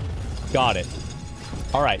 Got it.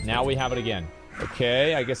 All right, now we have it again.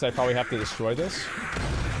 Okay, I guess I probably have to destroy this.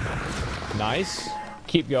 Nice.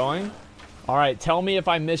 Keep going. All right, tell me if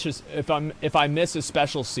I miss a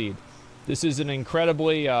special seed. This is an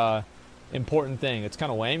incredibly important thing. It's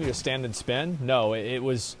kind of lame. You just stand and spin. No, it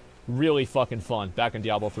was really fucking fun. Back in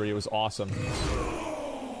Diablo 3, it was awesome.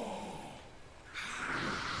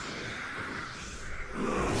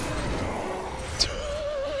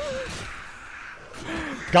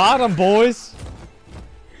 Got him, boys.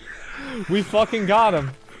 We fucking got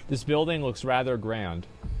him. This building looks rather grand.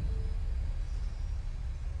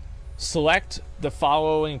 Select the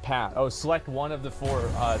following path. Oh, select one of the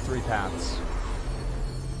three paths.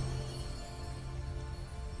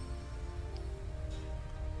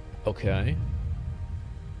 Okay.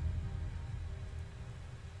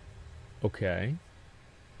 Okay.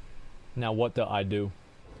 Now what do I do?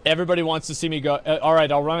 Everybody wants to see me go.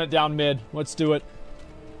 Alright, I'll run it down mid. Let's do it.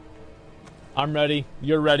 I'm ready.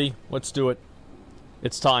 You're ready. Let's do it.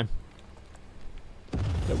 It's time.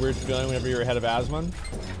 That weird feeling whenever you're ahead of Asmon?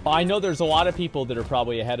 Oh, I know there's a lot of people that are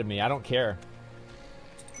probably ahead of me. I don't care.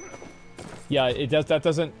 Yeah, it does. That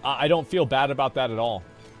doesn't. I don't feel bad about that at all.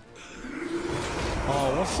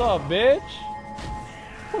 Oh, what's up, bitch?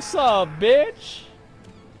 What's up, bitch?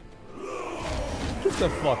 Get the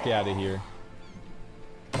fuck out of here.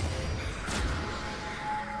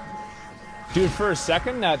 Dude, for a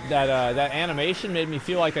second, that animation made me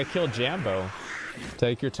feel like I killed Jambo.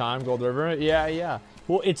 Take your time, Gold River. Yeah, yeah.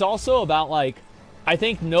 Well, it's also about, like, I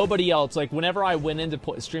think nobody else, like, whenever I went into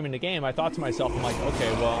streaming the game, I thought to myself, I'm like,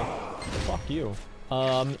 okay, well, fuck you.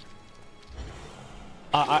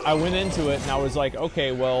 I went into it and I was like,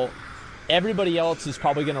 okay, well, everybody else is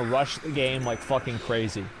probably gonna rush the game like fucking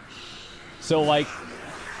crazy. So, like,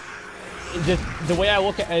 the way I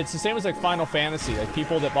look at it, it's the same as like Final Fantasy. Like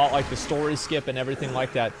people that bought like the story skip and everything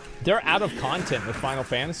like that, they're out of content with Final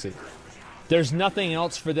Fantasy. There's nothing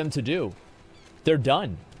else for them to do. They're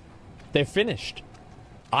done. They're finished.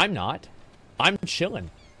 I'm not. I'm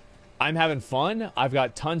chilling. I'm having fun. I've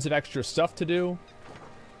got tons of extra stuff to do.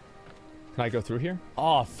 Can I go through here?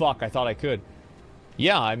 Oh, fuck. I thought I could.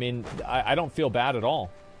 Yeah, I mean, I don't feel bad at all.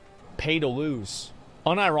 Pay to lose.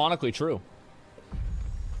 Unironically true.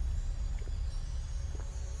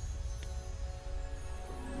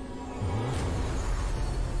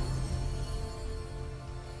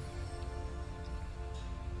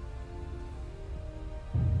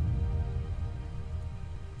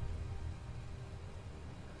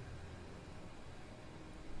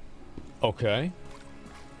 Okay.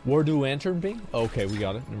 Where do lantern be? Okay, we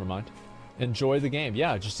got it. Never mind. Enjoy the game.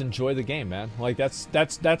 Yeah, just enjoy the game, man. Like that's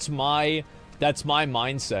my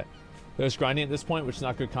mindset. There's grinding at this point, which is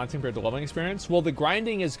not good content compared to leveling experience. Well, the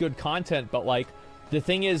grinding is good content, but like the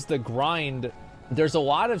thing is the grind, there's a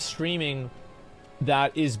lot of streaming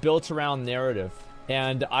that is built around narrative.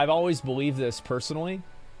 And I've always believed this personally.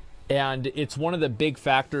 And it's one of the big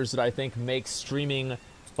factors that I think makes streaming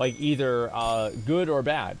like either good or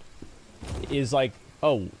bad. Is like,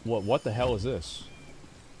 oh, what the hell is this?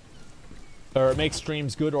 Or it makes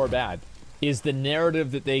streams good or bad. Is the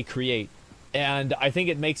narrative that they create. And I think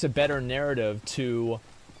it makes a better narrative to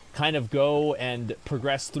kind of go and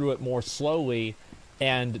progress through it more slowly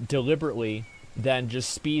and deliberately than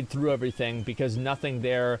just speed through everything because nothing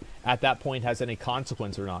there at that point has any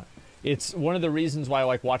consequence or not. It's one of the reasons why I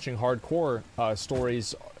like watching hardcore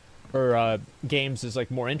stories or games is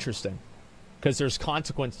like more interesting. Because there's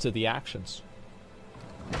consequence to the actions.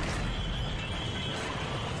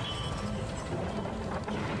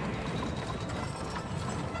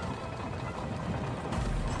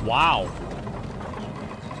 Wow.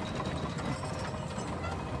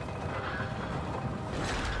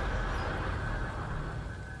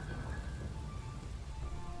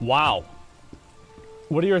 Wow.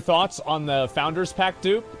 What are your thoughts on the Founders Pack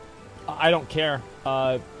dupe? I don't care.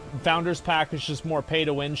 Founders Pack is just more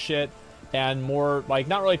pay-to-win shit. And more, like,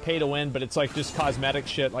 not really pay to win, but it's like just cosmetic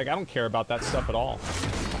shit. Like, I don't care about that stuff at all.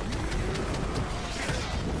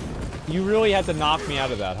 You really had to knock me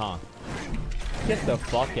out of that, huh? Get the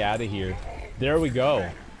fuck out of here. There we go.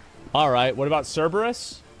 Alright, what about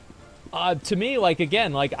Cerberus? To me, like,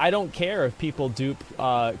 again, like, I don't care if people dupe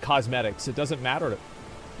cosmetics. It doesn't matter.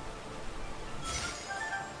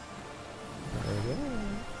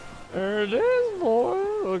 There it is, boy.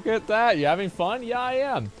 Look at that. You having fun? Yeah, I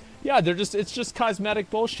am. Yeah, it's just cosmetic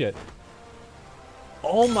bullshit.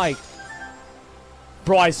 Oh my...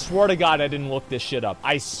 Bro, I swear to God I didn't look this shit up.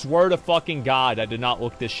 I swear to fucking God I did not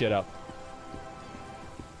look this shit up.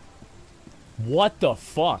 What the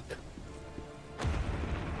fuck?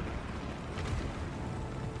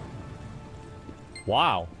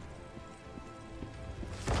 Wow.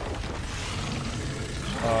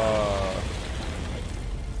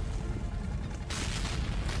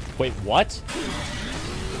 Wait, what?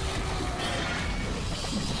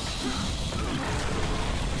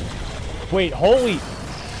 Wait, holy...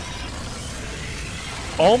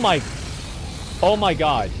 Oh my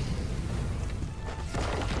God.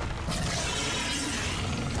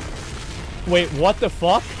 Wait, what the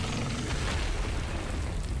fuck?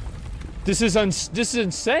 This is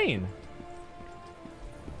insane.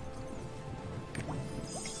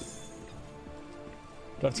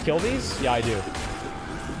 Do I have to kill these? Yeah, I do.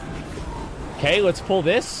 Okay, let's pull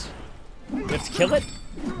this. Let's kill it.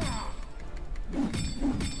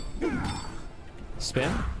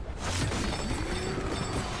 Spin.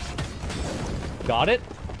 Got it.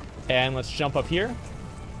 And let's jump up here.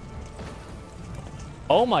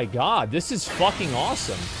 Oh my God, this is fucking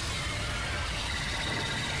awesome.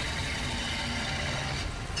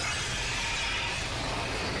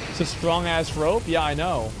 It's a strong ass rope? Yeah, I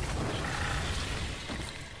know.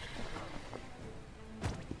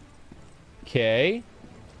 Okay.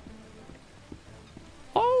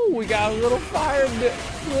 Oh, we got a little fire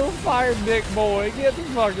dick boy. Get the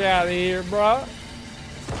fuck out of here, bruh.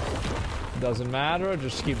 Doesn't matter.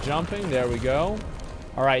 Just keep jumping. There we go.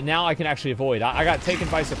 All right, now I can actually avoid. I got taken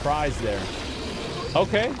by surprise there.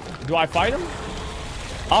 Okay. Do I fight him?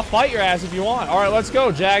 I'll fight your ass if you want. All right, let's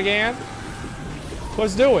go, Jagan.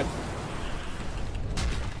 Let's do it.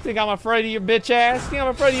 Think I'm afraid of your bitch ass? Think I'm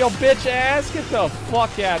afraid of your bitch ass? Get the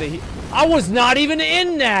fuck out of here. I was not even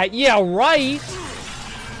in that. Yeah, right.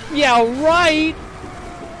 Yeah, right.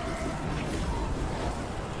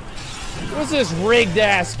 What's this rigged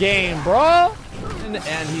ass game, bruh?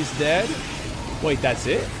 And he's dead. Wait, that's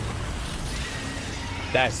it?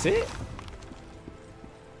 That's it?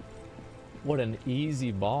 What an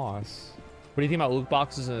easy boss. What do you think about loot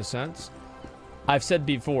boxes in a sense? I've said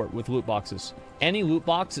before with loot boxes. Any loot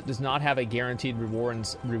box that does not have a guaranteed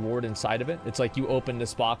reward inside of it, it's like you open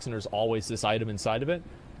this box and there's always this item inside of it,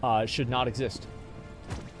 should not exist.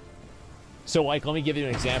 So, like, let me give you an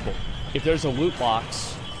example. If there's a loot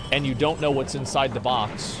box and you don't know what's inside the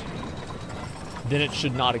box, then it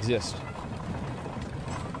should not exist.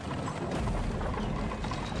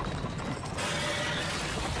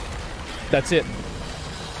 That's it.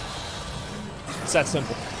 It's that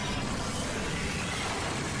simple.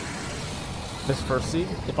 This first seed?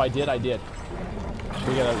 If I did, I did.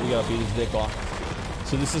 We gotta beat his dick off.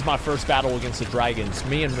 So this is my first battle against the dragons.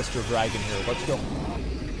 Me and Mr. Dragon here. Let's go.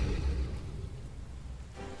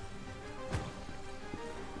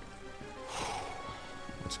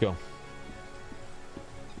 Let's go.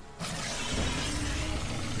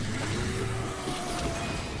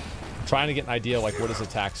 I'm trying to get an idea, like, what his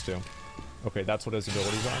attacks do. Okay, that's what his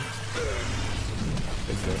abilities are.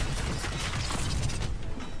 Big dick.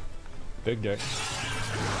 Big dick.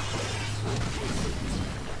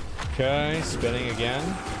 Okay, spinning again.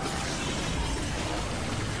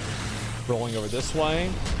 Rolling over this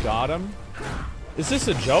way. Got him. Is this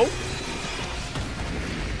a joke?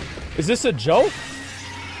 Is this a joke?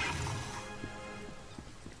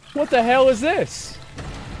 What the hell is this?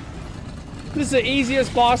 This is the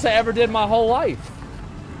easiest boss I ever did in my whole life.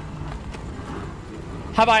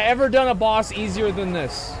 Have I ever done a boss easier than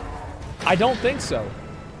this? I don't think so.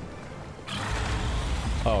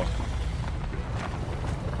 Oh.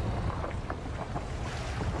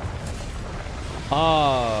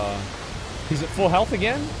 He's at full health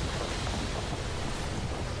again?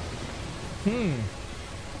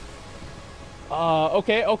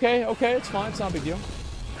 Okay, it's fine, it's not a big deal.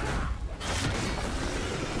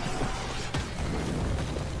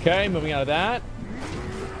 Okay, moving out of that.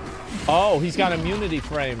 Oh, he's got immunity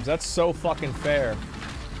frames. That's so fucking fair.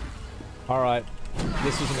 Alright.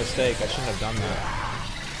 This was a mistake. I shouldn't have done that.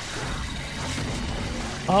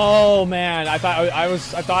 Oh man, I thought I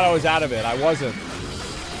was out of it. I wasn't.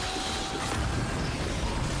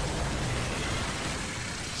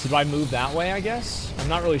 So do I move that way, I guess? I'm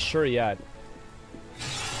not really sure yet.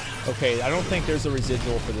 Okay, I don't think there's a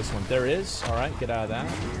residual for this one. There is. All right, get out of that.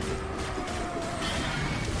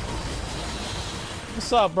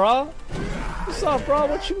 What's up, bro? What's up, bro?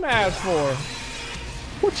 What you mad for?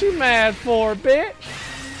 What you mad for, bitch?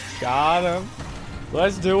 Got him.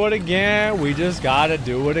 Let's do it again. We just gotta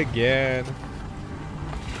do it again.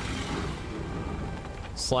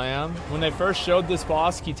 Slam. When they first showed this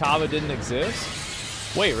boss, Kitava didn't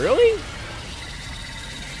exist. Wait, really?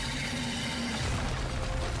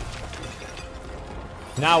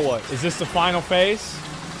 Now what? Is this the final phase?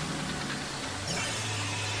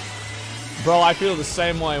 Bro, I feel the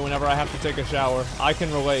same way whenever I have to take a shower. I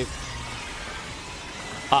can relate.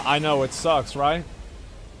 I know it sucks, right?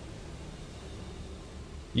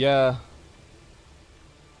 Yeah.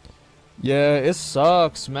 Yeah, it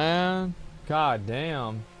sucks, man. God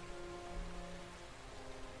damn.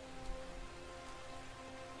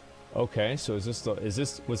 Okay, so was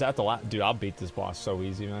that the last? Dude, I'll beat this boss so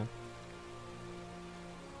easy, man.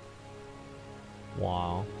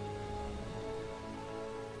 Wow.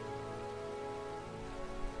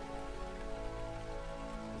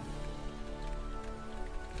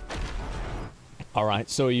 All right,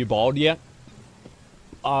 so are you bald yet?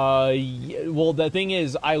 Yeah, well, the thing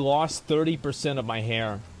is, I lost 30% of my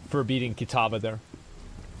hair for beating Kitava there.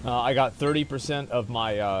 I got 30% of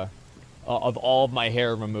my, of all of my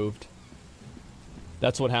hair removed.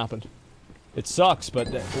 That's what happened. It sucks,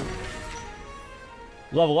 but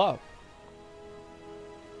level up.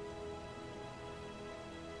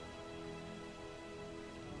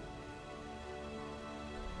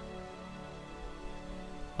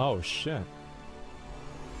 Oh, shit.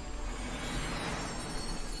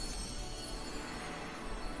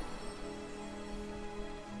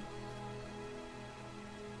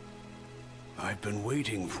 I've been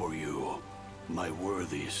waiting for you, my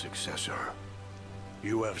worthy successor.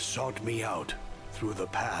 You have sought me out through the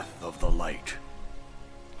path of the light.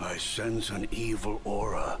 I sense an evil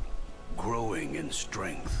aura growing in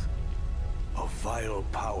strength. A vile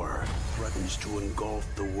power threatens to engulf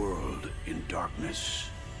the world in darkness.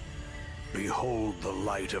 Behold the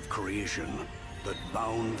light of creation that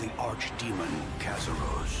bound the archdemon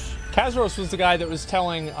Kazaros. Kazaros was the guy that was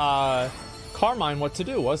telling Carmine what to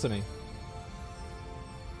do, wasn't he?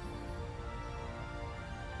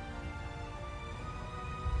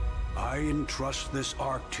 I entrust this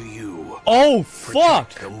ark to you. Oh, fuck!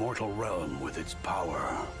 Protect the mortal realm with its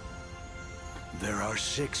power. There are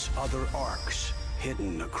 6 other arks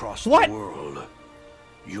hidden across the world.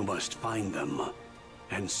 You must find them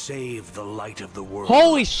and save the light of the world.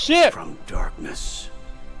 Holy shit! From darkness.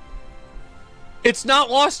 It's not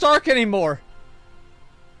Lost Ark anymore.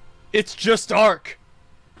 It's just Ark.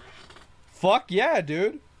 Fuck yeah,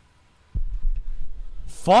 dude.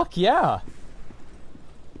 Fuck yeah.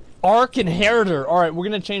 Ark Inheritor. Alright, we're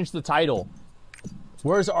gonna change the title.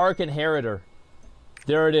 Where's Ark Inheritor?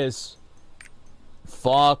 There it is.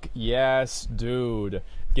 Fuck yes, dude.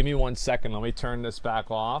 Give me 1 second. Let me turn this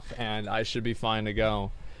back off, and I should be fine to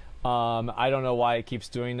go. I don't know why it keeps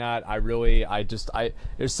doing that.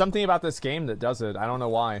 There's something about this game that does it. I don't know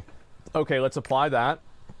why. Okay, let's apply that.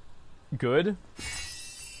 Good.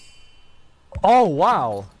 Oh,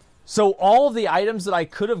 wow. So all of the items that I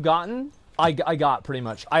could have gotten, I got pretty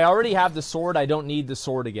much. I already have the sword. I don't need the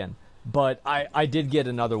sword again. But I did get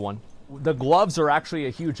another one. The gloves are actually a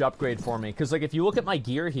huge upgrade for me. Because, like, if you look at my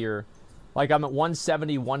gear here, like, I'm at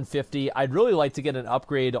 170, 150. I'd really like to get an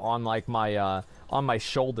upgrade on, like, my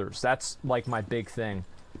shoulders. That's, like, my big thing.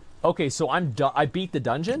 Okay, so I beat the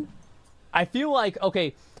dungeon? I feel like,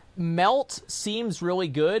 okay, Melt seems really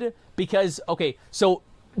good because, okay, so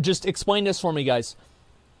just explain this for me, guys.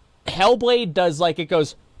 Hellblade does, like, it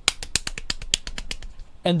goes,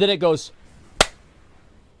 and then it goes.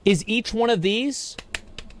 Is each one of these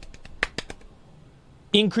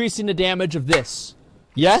increasing the damage of this?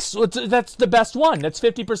 Yes, that's the best one. That's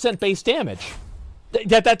 50% base damage.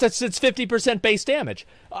 It's 50% base damage.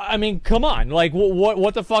 I mean, come on. Like,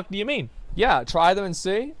 what the fuck do you mean? Yeah, try them and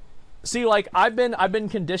see. See, like, I've been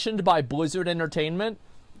conditioned by Blizzard Entertainment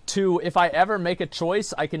to, if I ever make a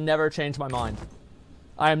choice, I can never change my mind.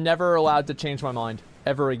 I am never allowed to change my mind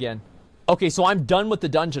ever again. Okay, so I'm done with the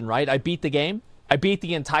dungeon, right? I beat the game. I beat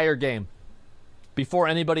the entire game. Before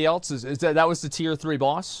anybody else, that was the tier 3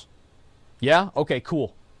 boss? Yeah? Okay,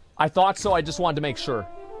 cool. I thought so, I just wanted to make sure.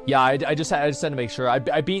 Yeah, I just had to make sure. I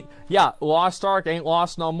beat, yeah, Lost Ark ain't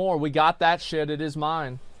lost no more. We got that shit, it is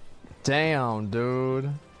mine. Damn,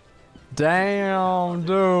 dude. Damn, dude,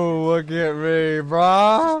 look at me,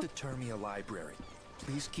 bruh. Just deter me a library.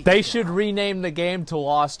 Please keep they should rename the game to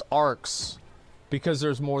Lost Arks. Because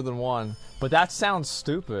there's more than one. But that sounds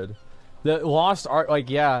stupid. The Lost Ark, like,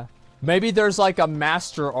 yeah. Maybe there's like a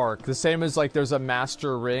Master Ark, the same as like there's a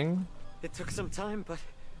Master Ring. It took some time, but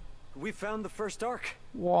we found the first Ark.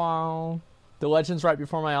 Wow. The legend's right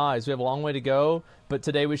before my eyes. We have a long way to go, but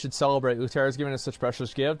today we should celebrate. Luterra's given us such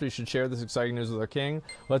precious gift. We should share this exciting news with our king.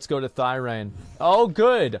 Let's go to Thyrain. Oh,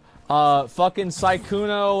 good. Fucking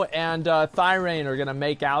Sykuno and Thyrain are gonna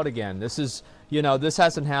make out again. This is, you know, this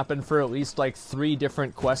hasn't happened for at least like 3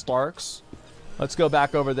 different quest arcs. Let's go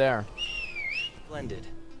back over there. Splendid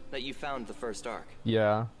that you found the first Ark.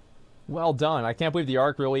 Yeah. Well done. I can't believe the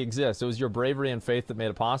Ark really exists. It was your bravery and faith that made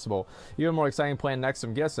it possible. You have a more exciting plan next,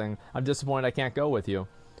 I'm guessing. I'm disappointed I can't go with you.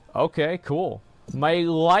 Okay, cool. May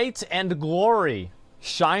light and glory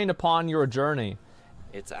shine upon your journey.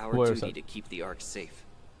 It's our duty to keep the Ark safe.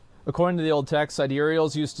 According to the old text,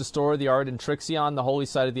 Sidereals used to store the art in Trixion, the holy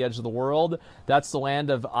site at the edge of the world. That's the land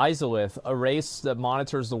of Izalith, a race that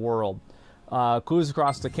monitors the world. Clues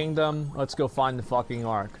across the kingdom. Let's go find the fucking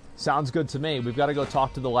Ark. Sounds good to me. We've got to go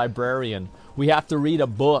talk to the librarian. We have to read a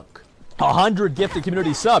book. 100 gifted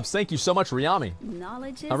community subs. Thank you so much, Ryami.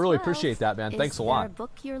 Knowledge is I really wealth. appreciate that, man. Thanks a lot. Is there a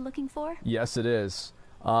book you're looking for? Yes, it is.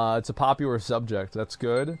 It's a popular subject. That's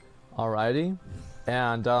good. Alrighty.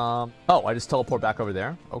 And, oh, I just teleport back over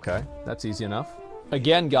there. Okay, that's easy enough.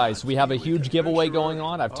 Again, guys, we have a huge giveaway going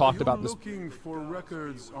on. I've talked about this. Looking for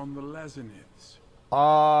records on the Lazanids.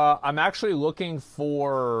 I'm actually looking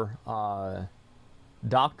for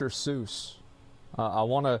Dr. Seuss. I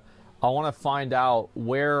wanna find out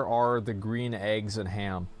where are the green eggs and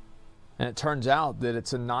ham. And it turns out that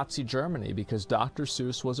it's in Nazi Germany because Dr.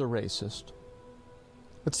 Seuss was a racist.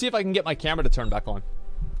 Let's see if I can get my camera to turn back on.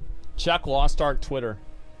 Check Lost Ark Twitter.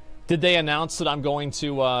 Did they announce that I'm going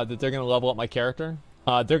to that they're gonna level up my character?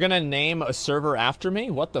 They're gonna name a server after me?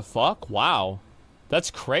 What the fuck? Wow. That's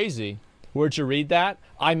crazy. Where'd you read that?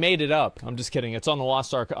 I made it up. I'm just kidding. It's on the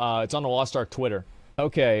Lost Ark. It's on the Lost Ark Twitter.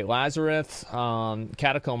 Okay, Lazarus,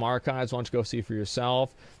 Catacomb Archives. Why don't you go see for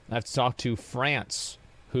yourself? I have to talk to France,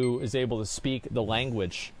 who is able to speak the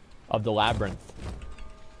language of the labyrinth.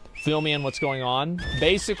 Fill me in what's going on.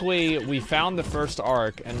 Basically, we found the first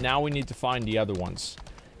Ark, and now we need to find the other ones.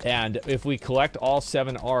 And if we collect all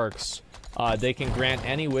 7 Arks, they can grant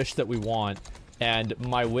any wish that we want. And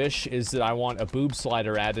my wish is that I want a boob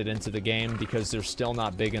slider added into the game because they're still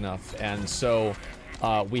not big enough. And so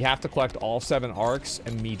we have to collect all 7 Arks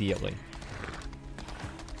immediately.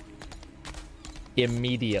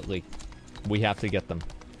 Immediately. We have to get them.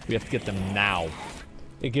 We have to get them now.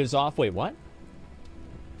 It gives off... Wait, what?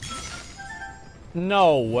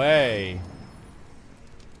 No way.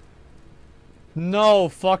 No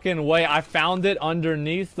fucking way. I found it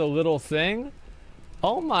underneath the little thing?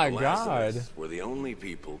 Oh my god. Were the only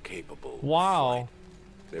people capable. Wow. Of flight.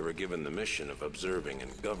 They were given the mission of observing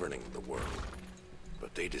and governing the world.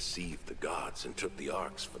 But they deceived the gods and took the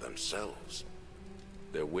Arks for themselves.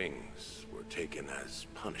 Their wings were taken as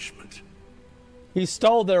punishment. He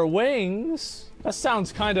stole their wings? That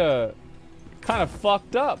sounds kind of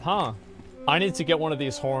fucked up, huh? I need to get one of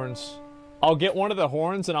these horns. I'll get one of the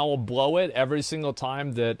horns and I will blow it every single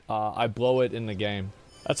time that I blow it in the game.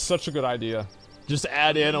 That's such a good idea. Just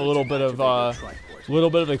add in a little bit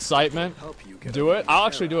of excitement. Do it. I'll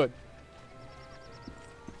actually do it.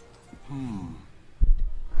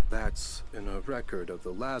 That's in a record of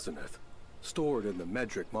the Lazanith, stored in the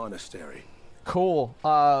Medric Monastery. Cool.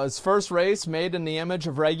 His first race made in the image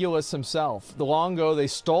of Regulus himself. Long ago, they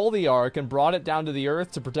stole the Ark and brought it down to the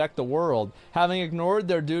earth to protect the world. Having ignored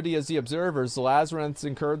their duty as the observers, the Lazarans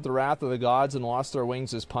incurred the wrath of the gods and lost their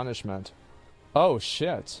wings as punishment. Oh,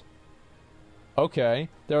 shit. Okay.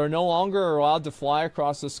 They are no longer allowed to fly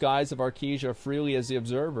across the skies of Arkesia freely as the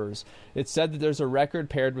observers. It's said that there's a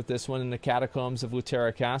record paired with this one in the catacombs of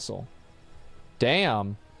Luterra Castle.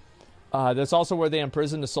 Damn. That's also where they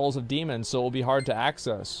imprison the souls of demons, so it will be hard to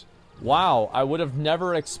access. Wow, I would have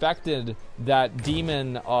never expected that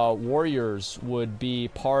demon warriors would be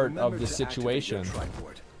part of the situation.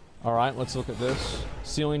 Alright, let's look at this.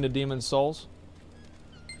 Sealing the demon souls.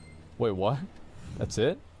 Wait, what? That's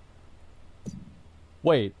it?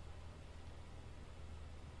 Wait.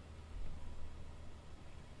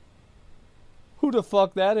 Who the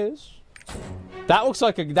fuck that is? That looks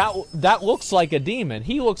like that looks like a demon.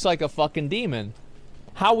 He looks like a fucking demon.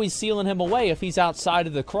 How are we sealing him away if he's outside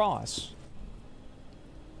of the cross?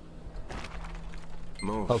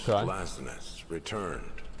 Most Lazanists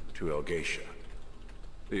returned to Elgatia.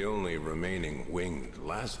 The only remaining winged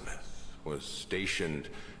Lazanith was stationed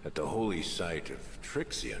at the holy site of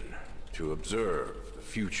Trixion to observe the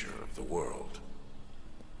future of the world.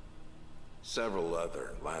 Several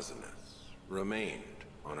other Lazaniths remained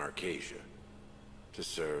on Arkesia to to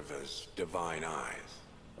serve as divine eyes.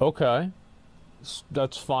 Okay.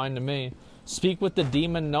 That's fine to me. Speak with the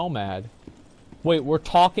demon nomad. Wait, we're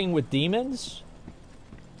talking with demons?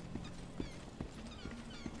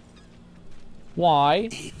 Why?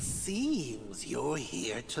 It seems you're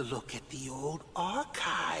here to look at the old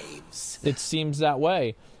archives. It seems that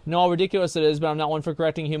way. No, how ridiculous it is, but I'm not one for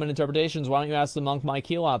correcting human interpretations. Why don't you ask the monk Mike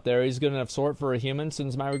Heel out there? He's good enough sort for a human.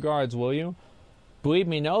 Sends my regards, will you? Believe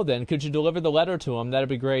me, no then. Could you deliver the letter to him? That'd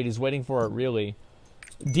be great. He's waiting for it, really.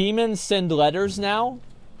 Demons send letters now?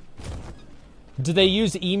 Do they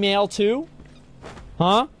use email too?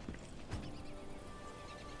 Huh?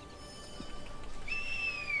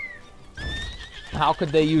 How could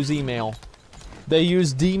they use email? They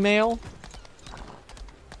use D-mail?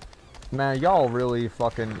 Man, y'all really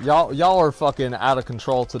fucking... Y'all are fucking out of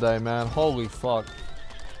control today, man. Holy fuck.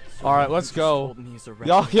 Alright, let's go.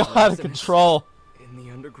 Y'all out of control. In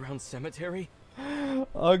the underground cemetery?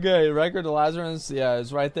 Okay, record of Lazarus, yeah,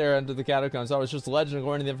 it's right there under the catacombs. Oh, it's just a legend.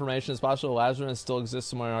 According to the information, it's possible Lazarus still exists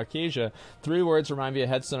somewhere in Arcasia. 3 words remind me of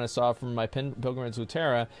a headstone I saw from my pilgrimage to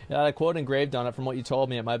Luterra. It had a quote engraved on it. From what you told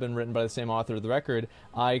me, it might have been written by the same author of the record.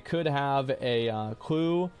 I could have a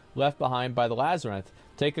clue left behind by the Lazarus.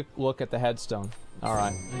 Take a look at the headstone.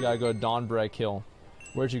 Alright, you gotta go to Dawnbreak Hill.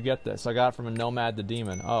 Where'd you get this? I got it from a nomad the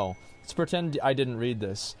demon. Oh. Let's pretend I didn't read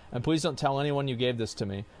this. And please don't tell anyone you gave this to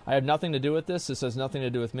me. I have nothing to do with this. This has nothing to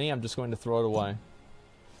do with me. I'm just going to throw it away.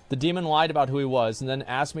 The demon lied about who he was and then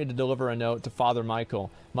asked me to deliver a note to Father Michael.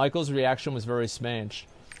 Michael's reaction was very strange.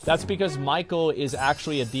 That's because Michael is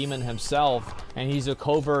actually a demon himself, and he's a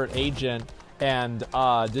covert agent, and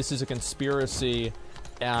this is a conspiracy,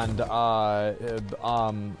 and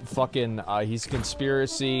he's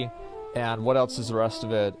conspiracy, and what else is the rest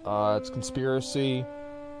of it? It's conspiracy.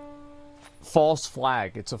 False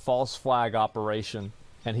flag. It's a false flag operation,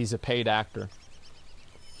 and he's a paid actor.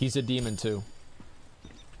 He's a demon too.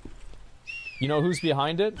 You know who's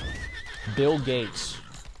behind it? Bill Gates.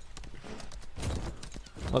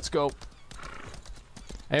 Let's go.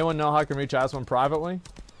 Anyone know how I can reach Asmon privately?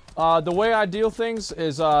 The way I deal things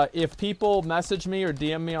is if people message me or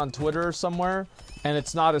DM me on Twitter or somewhere, and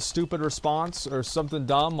it's not a stupid response or something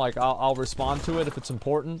dumb, like I'll respond to it if it's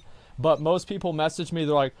important. But most people message me,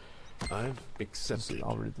 they're like, I've accepted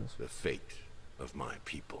the fate of my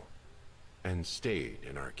people and stayed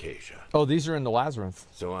in Arcasia. Oh, these are in the Lazarus.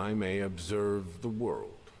 So I may observe the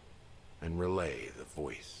world and relay the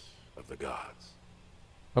voice of the gods.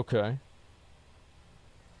 Okay.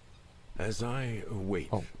 As I await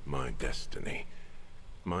my destiny,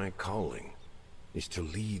 my calling is to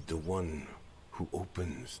lead the one who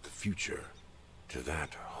opens the future to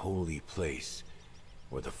that holy place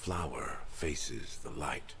where the flower faces the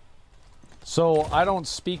light. So, I don't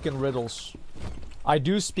speak in riddles. I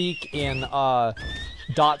do speak in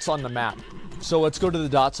dots on the map. So let's go to the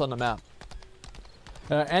dots on the map.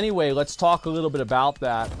 Anyway, let's talk a little bit about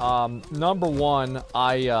that. Number one,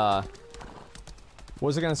 what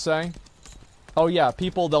was I going to say? Oh yeah,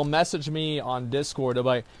 people, they'll message me on Discord. They'll be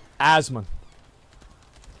like, Asmon,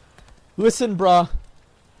 listen bruh,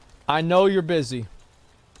 I know you're busy,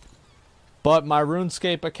 but my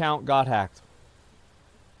RuneScape account got hacked.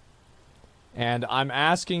 And I'm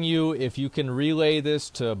asking you if you can relay this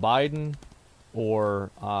to Biden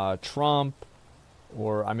or Trump,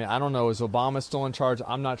 or, I mean, I don't know, is Obama still in charge?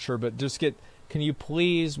 I'm not sure, but just can you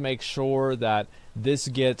please make sure that this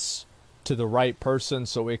gets to the right person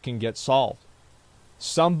so it can get solved?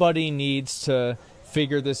 Somebody needs to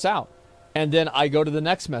figure this out. And then I go to the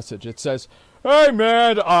next message. It says, hey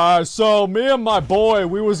man, so me and my boy,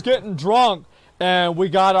 we was getting drunk and we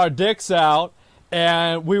got our dicks out.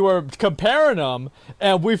 And we were comparing them,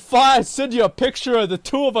 and I sent you a picture of the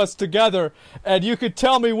two of us together, and you could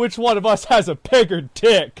tell me which one of us has a bigger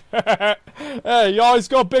dick. Hey, you always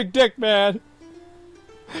go big dick, man.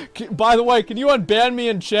 By the way, can you unban me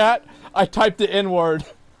in chat? I typed the N-word.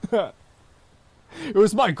 It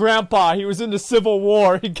was my grandpa. He was in the Civil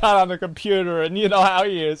War. He got on the computer, and you know how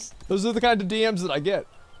he is. Those are the kind of DMs that I get.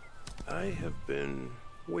 I have been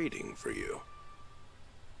waiting for you.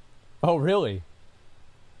 Oh, really?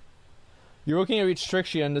 You're looking to reach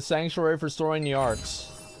Trixian, the sanctuary for storing the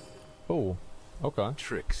arcs. Oh, okay.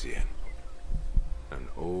 Trixian. An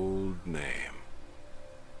old name.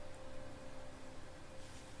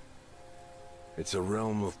 It's a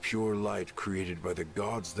realm of pure light created by the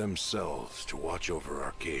gods themselves to watch over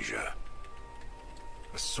Arcasia.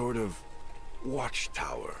 A sort of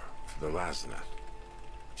watchtower for the Lazarus,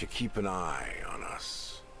 to keep an eye on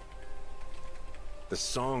us. The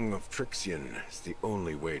Song of Trixian is the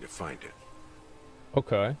only way to find it.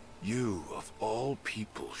 Okay. You, of all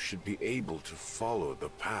people, should be able to follow the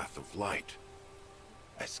path of light,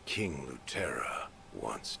 as King Luterra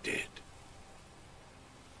once did.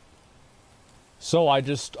 So I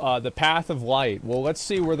just, the path of light. Well, let's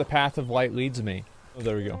see where the path of light leads me. Oh,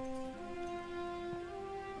 there we go.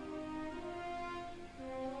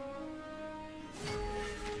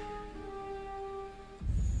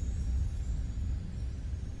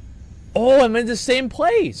 Oh, I'm in the same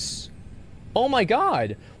place. Oh my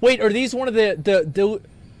god. Wait, are these one of the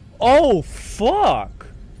oh, fuck.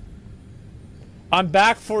 I'm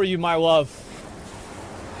back for you, my love.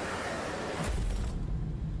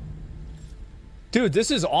 Dude,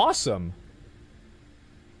 this is awesome.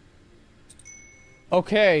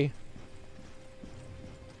 Okay.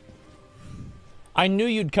 I knew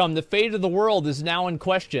you'd come. The fate of the world is now in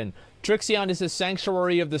question. Trixion is the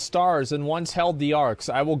sanctuary of the stars and once held the arks.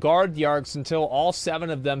 I will guard the arks until all 7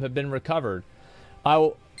 of them have been recovered.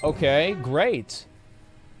 Okay, great.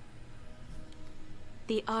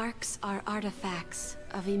 The arks are artifacts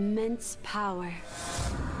of immense power.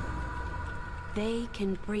 They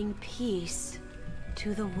can bring peace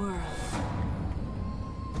to the world.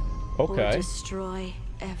 Okay. Or destroy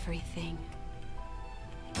everything.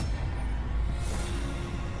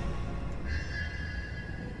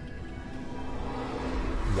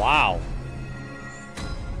 Wow.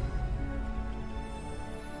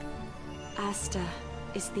 Asta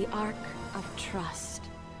is the Ark of Trust.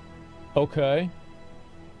 Okay.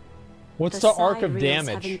 What's the Ark of Cyrils have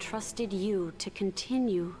Damage? entrusted you to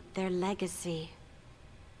continue their legacy.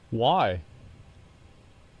 Why?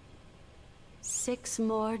 6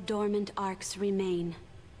 more dormant arcs remain.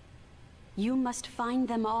 You must find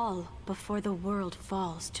them all before the world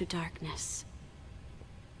falls to darkness.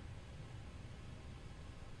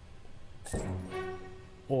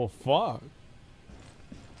 Well, fuck.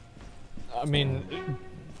 I mean,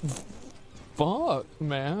 fuck,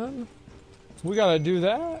 man. We gotta do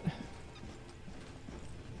that?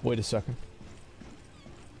 Wait a second.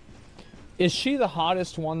 Is she the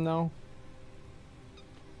hottest one, though?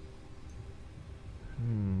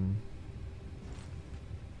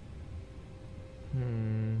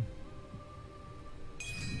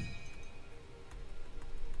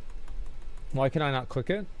 Why can I not click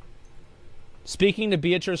it? Speaking to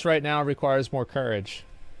Beatrice right now requires more courage.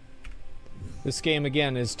 This game,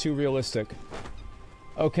 again, is too realistic.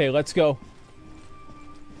 Okay, let's go.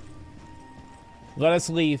 Let us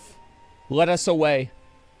leave. Let us away.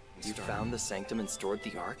 You found the Sanctum and stored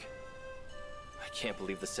the Ark? I can't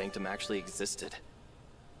believe the Sanctum actually existed.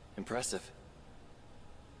 Impressive.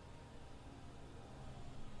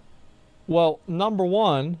 Well, number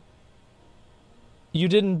one, you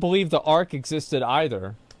didn't believe the Ark existed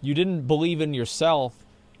either. You didn't believe in yourself.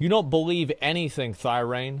 You don't believe anything,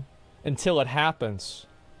 Thyrane, until it happens.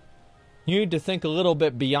 You need to think a little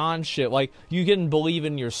bit beyond shit. Like, you didn't believe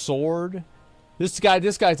in your sword. This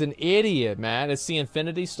guy's an idiot, man. It's the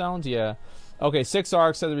Infinity Stones? Yeah. Okay, 6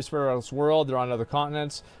 arcs said to be spread around this world. They're on other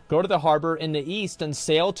continents. Go to the harbor in the east and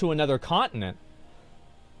sail to another continent.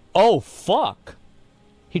 Oh, fuck.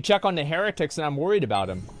 He checked on the heretics and I'm worried about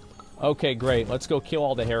him. Okay, great. Let's go kill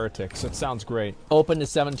all the heretics. That sounds great. Open to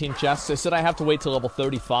 17 chests. I said I have to wait till level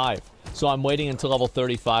 35. So I'm waiting until level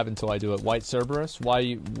 35 until I do it. White Cerberus? Why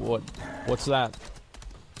you... What's that?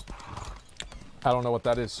 I don't know what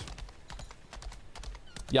that is.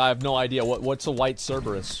 Yeah, I have no idea. What's a White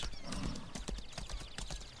Cerberus?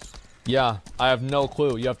 Yeah, I have no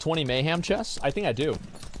clue. You have 20 Mayhem chests? I think I do.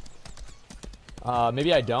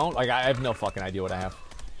 Maybe I don't. Like, I have no fucking idea what I have.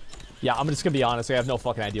 Yeah, I'm just gonna be honest. I have no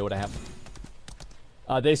fucking idea what I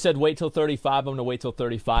have. They said wait till 35. I'm gonna wait till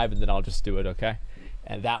 35 and then I'll just do it, okay?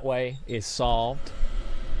 And that way is solved.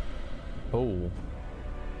 Oh.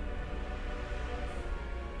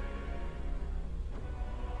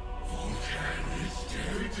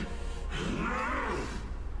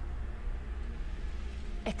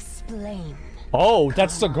 Explain. Oh,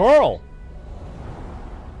 that's the girl.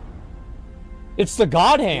 It's the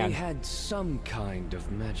God Hand. They had some kind of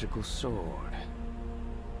magical sword.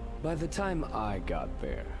 By the time I got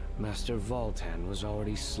there, Master Voltan was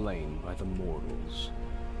already slain by the mortals.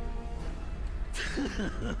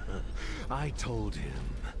 I told him.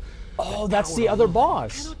 Oh, that's the other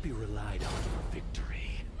boss. Cannot be relied on for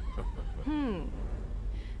victory.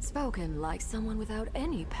 Spoken like someone without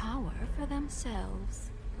any power for themselves.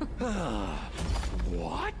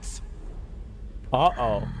 What?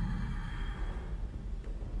 Uh-oh.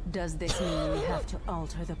 Does this mean we have to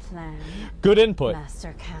alter the plan? Good input.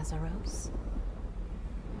 Master Kazaros?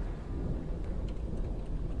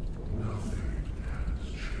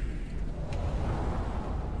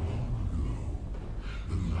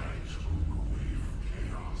 The light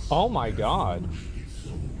Oh my god.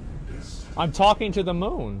 I'm talking to the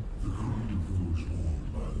moon.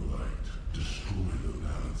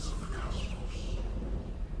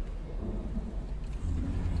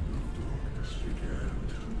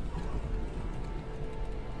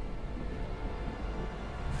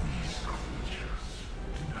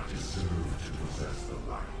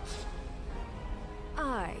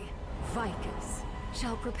 I, Vicus,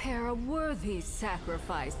 shall prepare a worthy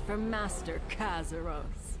sacrifice for Master Kazaros.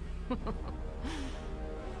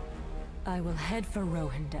 I will head for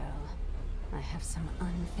Rohendel. I have some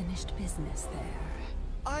unfinished business there.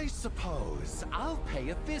 I suppose I'll pay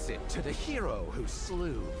a visit to the hero who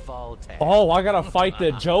slew Voltaire. Oh, I gotta fight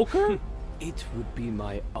the Joker? It would be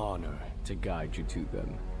my honor to guide you to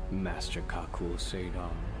them, Master Kakul Sadar.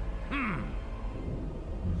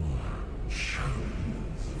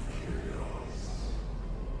 Champions of chaos.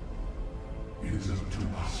 It is up to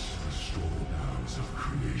us to restore the balance of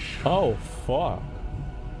creation. Oh, fuck.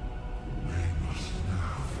 They must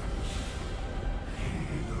now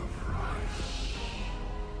pay the price.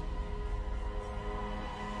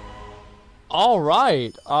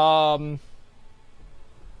 Alright,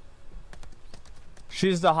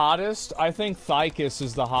 she's the hottest? I think Thykis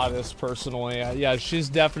is the hottest, personally. Yeah, she's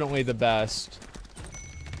definitely the best.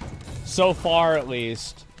 So far, at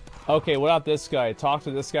least. Okay, what about this guy? Talk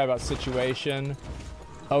to this guy about situation.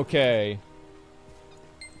 Okay.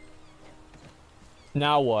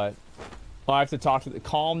 Now what? Oh, I have to talk to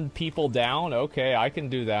calm people down? Okay, I can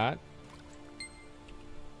do that.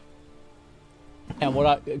 And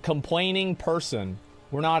what complaining person.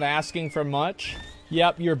 We're not asking for much.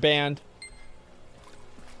 Yep, you're banned.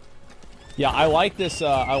 Yeah, I like this,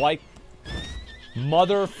 I like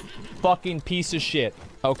motherfucking piece of shit.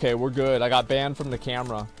 Okay, we're good. I got banned from the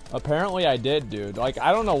camera. Apparently I did, dude. Like,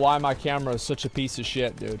 I don't know why my camera is such a piece of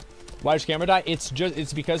shit, dude. Why does camera die?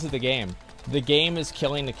 It's because of the game. The game is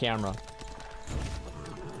killing the camera.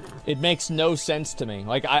 It makes no sense to me.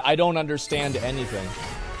 Like, I don't understand anything.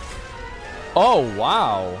 Oh,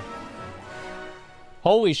 wow.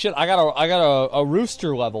 Holy shit, I got a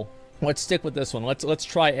rooster level. Let's stick with this one. Let's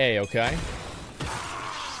try A, okay?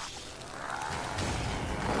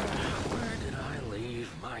 Where did I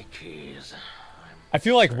leave my keys? I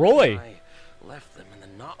feel like Roy. I left them in the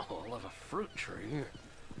knothole of a fruit tree.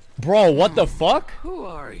 Bro, what the fuck? Who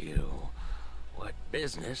are you? What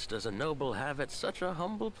business does a noble have at such a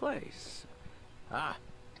humble place? Ah,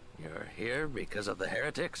 you're here because of the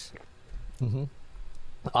heretics? Mm-hmm.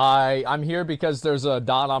 I'm here because there's a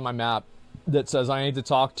dot on my map that says I need to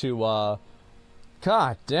talk to,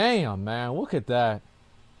 God damn, man, look at that.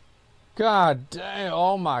 God damn,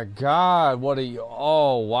 oh my god, what are you,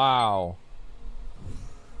 oh, wow.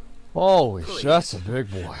 Holy shit, that's a big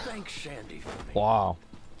boy. Thanks, Shandy, for me. Wow.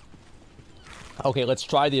 Okay, let's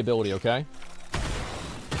try the ability, okay?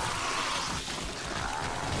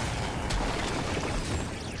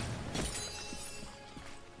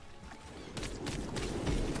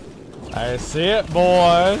 I see it,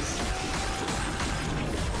 boys.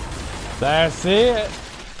 That's it.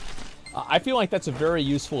 I feel like that's a very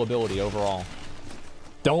useful ability overall.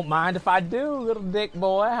 Don't mind if I do, little dick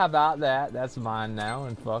boy. How about that? That's mine now,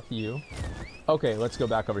 and fuck you. Okay, let's go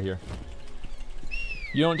back over here.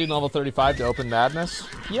 You don't do level 35 to open madness?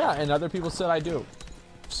 Yeah, and other people said I do.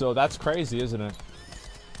 So that's crazy, isn't it?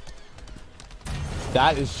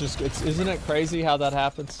 That is just, isn't it crazy how that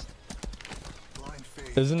happens?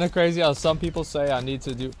 Isn't it crazy how some people say I need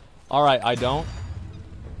to do... Alright, I don't.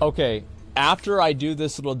 Okay, after I do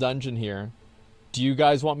this little dungeon here, do you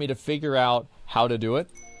guys want me to figure out how to do it?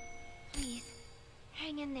 Please,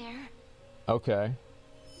 hang in there. Okay.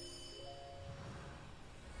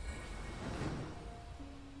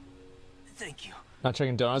 Thank you. Not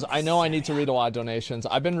checking donations. I know I need to read a lot of donations.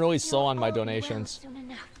 I've been really slow on my donations.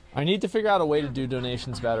 I need to figure out a way to do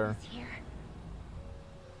donations better.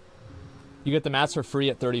 You get the mats for free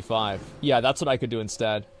at 35. Yeah, that's what I could do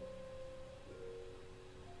instead.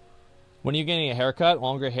 When are you getting a haircut?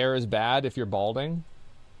 Longer hair is bad if you're balding.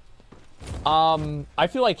 I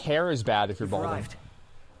feel like hair is bad if you're balding.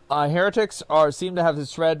 Heretics seem to have the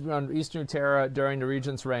thread on Eastern Terra during the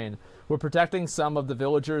Regent's reign. We're protecting some of the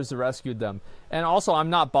villagers who rescued them. And also, I'm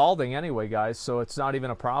not balding anyway, guys, so it's not even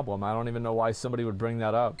a problem. I don't even know why somebody would bring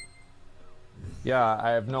that up. Yeah, I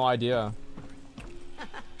have no idea.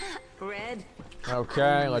 Red.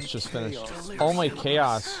 Okay, let's just finish. Only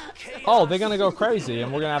chaos. Oh, they're gonna go crazy,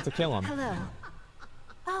 and we're gonna have to kill them. Hello.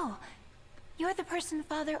 Oh, you're the person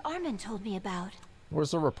Father Armin told me about. Where's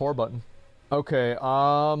the report button? Okay,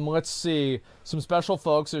 let's see. Some special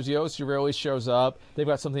folks. There's Yost, who rarely shows up. They've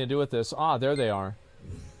got something to do with this. Ah, there they are.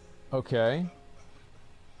 Okay.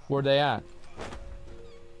 Where they at?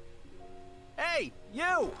 Hey,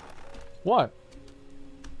 you! What?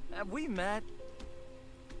 Have we met?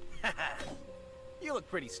 You look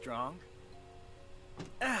pretty strong.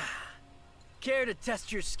 Care to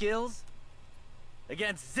test your skills?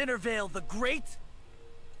 Against Zinnervale the Great?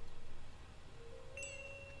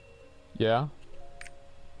 Yeah.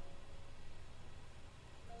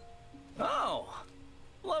 Oh,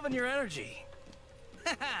 loving your energy.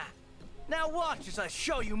 Now watch as I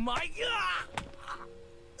show you my...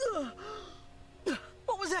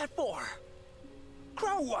 What was that for?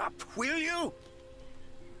 Grow up, will you?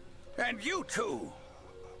 And you too.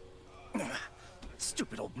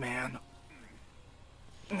 Stupid old man.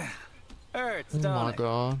 Hurts, Oh don't my it?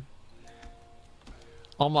 god.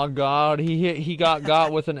 Oh my god, he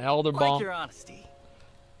got with an elder bomb. Like your honesty.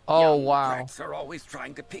 Oh Young wow. brats are always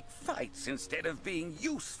trying to pick fights instead of being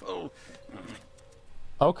useful.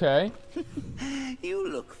 Okay. You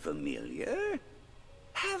look familiar.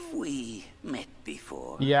 Have we met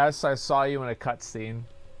before? Yes, I saw you in a cutscene.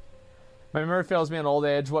 My memory fails me in old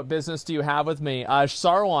age. What business do you have with me?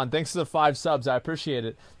 Sarwan, thanks for the 5 subs. I appreciate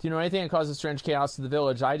it. Do you know anything that causes strange chaos to the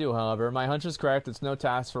village? I do, however. My hunch is correct. It's no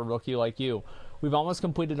task for a rookie like you. We've almost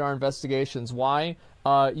completed our investigations. Why?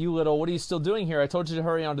 You little, what are you still doing here? I told you to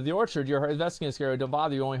hurry on to the orchard. You're investigating scary. Don't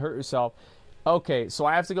bother. You only hurt yourself. Okay, so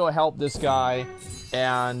I have to go help this guy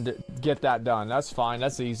and get that done. That's fine.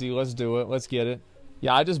 That's easy. Let's do it. Let's get it.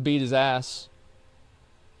 Yeah, I just beat his ass.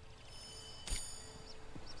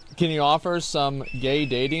 Can you offer some gay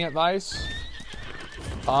dating advice?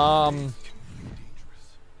 I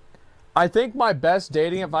think my best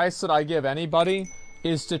dating advice that I give anybody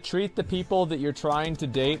is to treat the people that you're trying to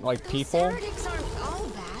date like people.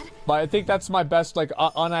 But I think that's my best, like,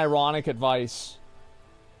 unironic advice.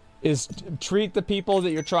 Is treat the people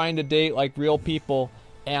that you're trying to date like real people,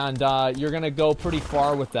 and you're gonna go pretty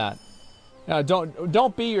far with that.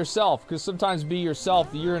 Don't be yourself, because sometimes be yourself,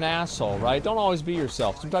 you're an asshole, right? Don't always be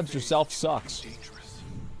yourself. Sometimes yourself sucks.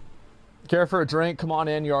 Care for a drink? Come on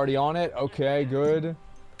in. You're already on it. Okay, good.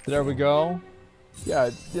 There we go.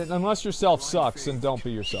 Yeah, unless yourself sucks, then don't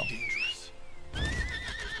be yourself.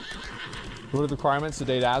 What are the requirements to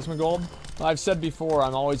date Asmongold? I've said before,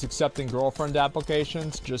 I'm always accepting girlfriend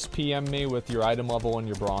applications. Just PM me with your item level and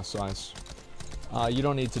your bra size. You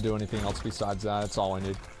don't need to do anything else besides that. That's all I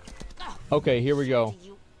need. Okay, here we go.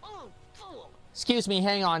 Excuse me,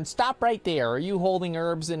 hang on. Stop right there. Are you holding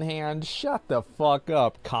herbs in hand? Shut the fuck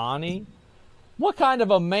up, Connie. What kind of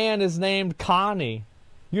a man is named Connie?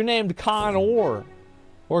 You're named Conor.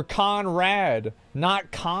 Or Conrad.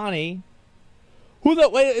 Not Connie.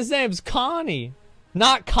 Wait, his name's Connie.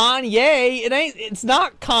 Not Kanye. It's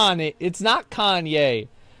not Connie. It's not Kanye.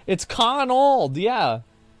 It's Conold, yeah.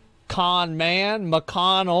 Con man,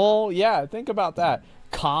 McConnell. Yeah, think about that.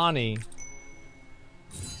 Connie.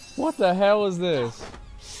 What the hell is this?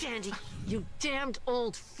 Shandy, you damned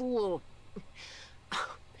old fool.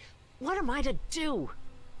 What am I to do?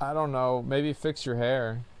 I don't know. Maybe fix your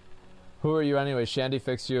hair. Who are you anyway? Shandy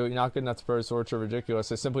fix you. You're not good enough to purchase orchard.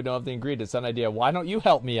 Ridiculous. I simply don't have the ingredients. That's an idea. Why don't you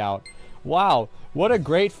help me out? Wow. What a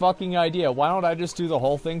great fucking idea. Why don't I just do the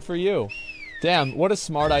whole thing for you? Damn, what a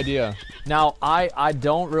smart idea. Now, I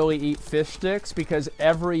don't really eat fish sticks because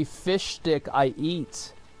every fish stick I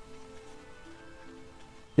eat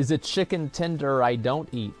is a chicken tender I don't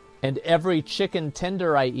eat. And every chicken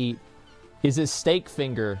tender I eat is a steak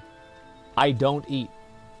finger I don't eat.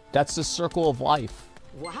 That's the circle of life.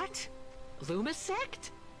 What?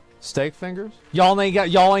 Lumisect? Steak fingers? Y'all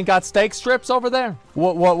ain't got steak strips over there?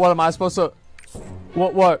 What am I supposed to...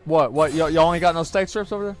 What? Y'all ain't got no steak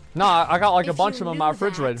strips over there? Nah, I got like a bunch of them in my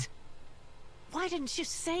refrigerator. Why didn't you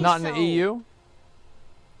say so? Not in the EU?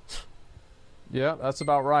 Yeah, that's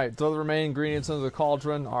about right. Throw the remaining ingredients into the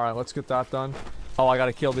cauldron. Alright, let's get that done. Oh, I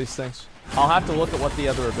gotta kill these things. I'll have to look at what the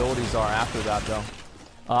other abilities are after that, though.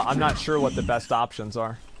 I'm not sure what the best options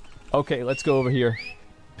are. Okay, let's go over here.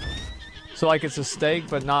 So, like, it's a steak,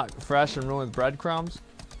 but not fresh and ruined with breadcrumbs?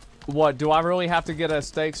 What, do I really have to get a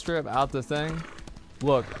steak strip out the thing?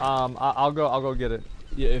 Look, I'll go get it.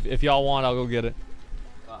 Yeah, if y'all want, I'll go get it.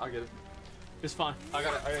 I'll get it. It's fine. I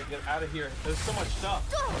gotta get out of here. There's so much stuff.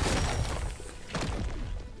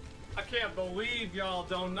 I can't believe y'all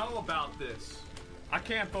don't know about this. I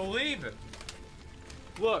can't believe it.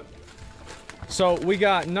 Look. So we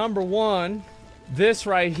got number one. This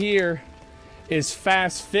right here is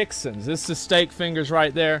fast fixins'. This is the steak fingers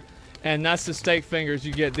right there. And that's the steak fingers.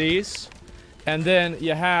 You get these. And then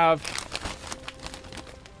you have...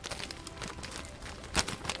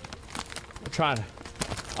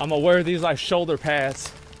 I'm gonna wear these like shoulder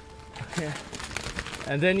pads. Okay.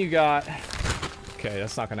 And then you got Okay,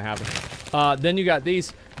 that's not gonna happen. Then you got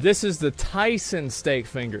these. This is the Tyson steak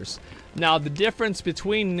fingers. Now the difference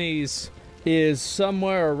between these is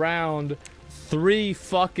somewhere around $3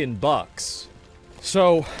 fucking bucks.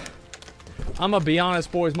 So I'm gonna be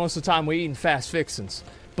honest, boys, most of the time we eating fast fixins.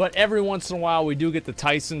 But every once in a while we do get the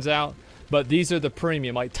Tysons out. But these are the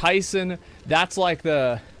premium. Like Tyson, that's like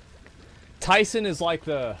the... Tyson is like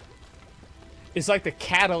the... It's like the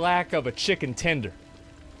Cadillac of a chicken tender.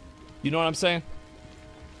 You know what I'm saying?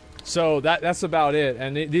 So that's about it.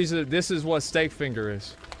 And this is what steak finger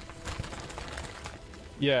is.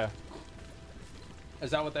 Yeah.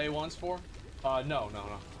 Is that what the A1's for? No.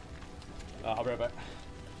 I'll be right back.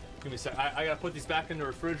 Give me a sec. I gotta put these back in the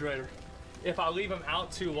refrigerator. If I leave them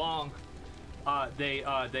out too long, they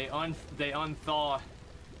unthaw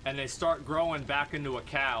and they start growing back into a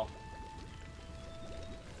cow.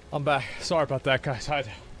 I'm back. Sorry about that, guys.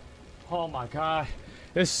 Oh my god,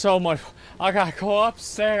 it's so much. I gotta go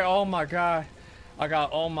upstairs. Oh my god,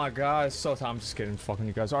 oh my god, it's so time. I'm just kidding, fucking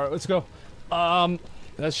you guys. All right, let's go.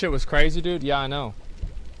 That shit was crazy, dude. Yeah, I know.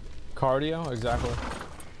 Cardio, exactly.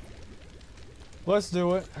 Let's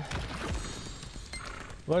do it.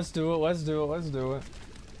 Let's do it.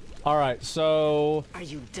 All right, so. Are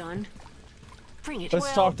you done? Bring it.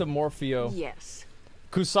 Let's talk to Morpheo. Yes.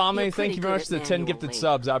 Kusame, thank you very much for the 10 gifted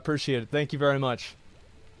subs. I appreciate it. Thank you very much.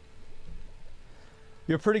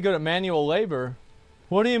 You're pretty good at manual labor.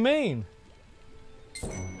 What do you mean?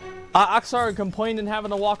 I started complaining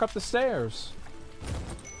having to walk up the stairs.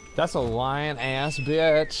 That's a lying ass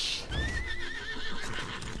bitch.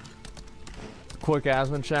 Quick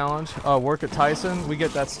Asmon challenge. Work at Tyson. We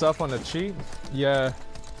get that stuff on the cheap. Yeah.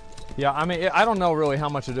 Yeah, I mean, I don't know really how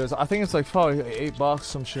much it is. I think it's like probably $8,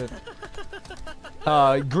 some shit.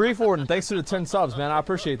 Grief Warden, thanks for the 10 subs, man. I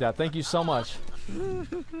appreciate that. Thank you so much.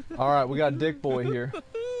 Alright, we got Dick Boy here.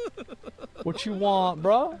 What you want,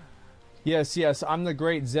 bro? Yes, I'm the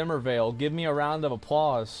great Zimmervale. Give me a round of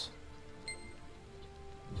applause.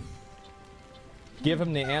 Give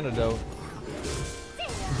him the antidote.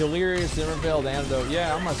 Delirious Zimmervale, the antidote.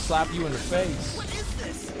 Yeah, I'm gonna slap you in the face. What is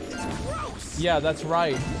this? It's gross. Yeah, that's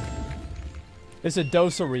right. It's a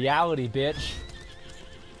dose of reality, bitch.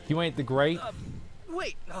 You ain't the great.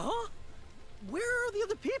 Wait, huh? Where are the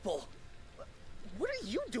other people? What are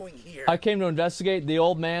you doing here? I came to investigate. The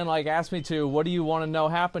old man asked me to. What do you want to know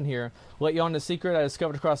happened here? Let you on the secret I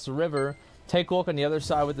discovered across the river. Take a look on the other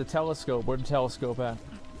side with the telescope. Where's the telescope at?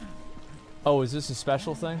 Oh, is this a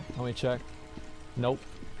special thing? Let me check. Nope.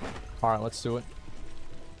 Alright, let's do it.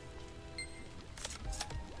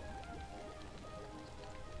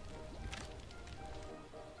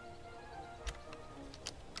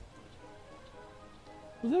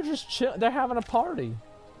 They're just chill. They're having a party.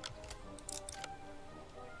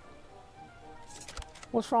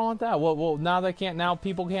 What's wrong with that? Well, now they can't. Now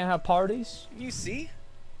people can't have parties. You see?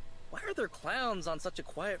 Why are there clowns on such a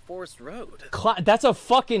quiet forest road? That's a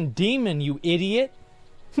fucking demon, you idiot.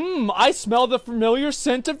 I smell the familiar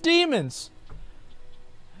scent of demons.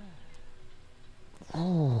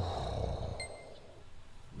 Oh,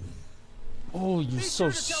 you're so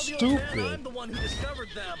stupid. I'm the one who discovered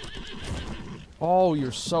them. Oh,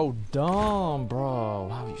 you're so dumb, bro.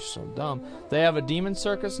 Wow, you're so dumb. They have a demon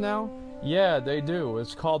circus now? Yeah, they do.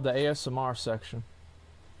 It's called the ASMR section.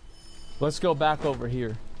 Let's go back over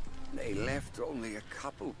here. They left only a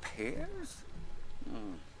couple pairs?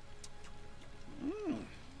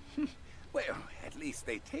 Well, at least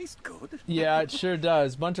they taste good. Yeah, it sure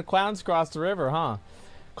does. Bunch of clowns cross the river, huh?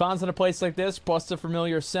 Clowns in a place like this plus a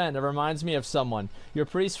familiar scent. It reminds me of someone. Your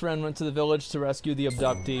priest friend went to the village to rescue the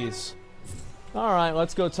abductees. Alright,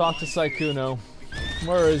 let's go talk to Saikuno.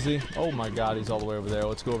 Where is he? Oh my god, he's all the way over there.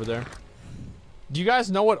 Let's go over there. Do you guys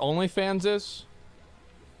know what OnlyFans is?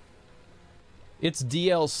 It's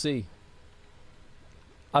DLC.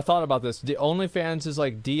 I thought about this. The OnlyFans is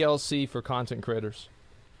like DLC for content creators.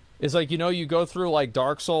 It's like, you know, you go through like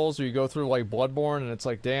Dark Souls or you go through like Bloodborne and it's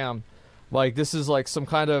like, damn, like this is like some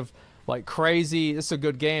kind of like crazy, this is a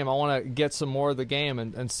good game. I want to get some more of the game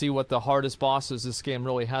and see what the hardest bosses this game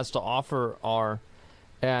really has to offer are.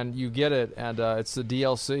 And you get it, and it's the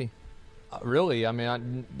DLC. Really, I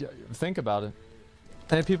mean, think about it.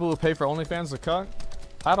 Any people who pay for OnlyFans to cut?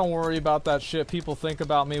 I don't worry about that shit. People think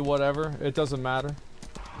about me, whatever. It doesn't matter.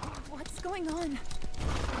 What's going on?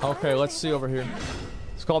 Okay, let's see over here.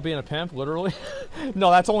 It's called being a pimp, literally.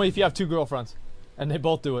 No, that's only if you have 2 girlfriends. And they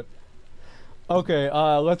both do it. Okay,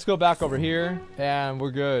 let's go back over here. And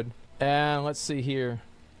we're good. And let's see here.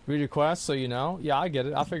 Read your quest so you know. Yeah, I get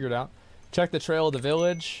it. I figured it out. Check the trail of the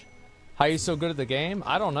village. How are you so good at the game?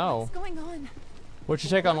 I don't know. What's going on? What's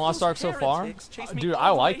your take on Lost Ark so far? Dude, I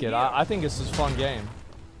like it. I think it's a fun game.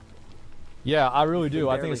 Yeah, I really do.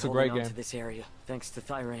 I think it's a great game. To this area, thanks to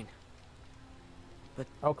Thyrane. But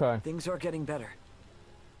okay, things are getting better.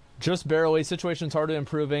 Just barely. Situation's hardly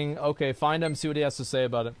improving. Okay, find him, see what he has to say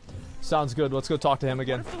about it. Sounds good. Let's go talk to him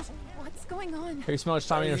again. What's going on? Have you spent much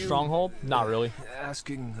time in your stronghold? Not really.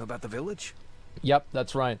 Asking about the village? Yep,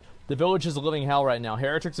 that's right. The village is a living hell right now.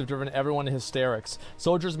 Heretics have driven everyone to hysterics.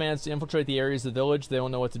 Soldiers managed to infiltrate the areas of the village. They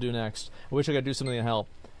don't know what to do next. I wish I could do something to help.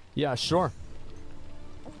 Yeah, sure.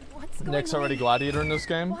 Nick's already gladiator in this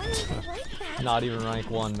game. Why is it like that? Not even rank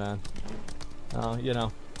 1, man. You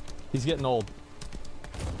know, he's getting old.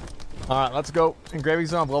 Alright, let's go. Engraving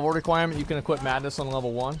zone level requirement. You can equip madness on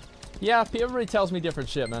level 1. Yeah, everybody tells me different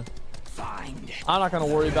shit, man. I'm not going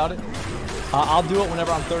to worry about it. I'll do it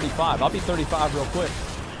whenever I'm 35. I'll be 35 real quick.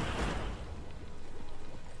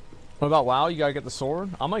 What about WoW? You got to get the sword?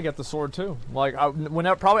 I might get the sword too. Like, I'll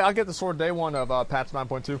get the sword day 1 of patch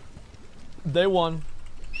 9.2. Day 1.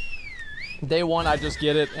 Day 1, I just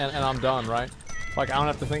get it and I'm done, right? Like, I don't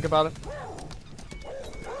have to think about it.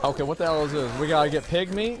 Okay, what the hell is this? We gotta get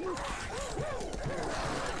pig meat?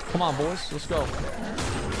 Come on, boys. Let's go.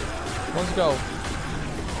 Let's go.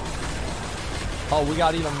 Oh, we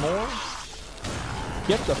got even more?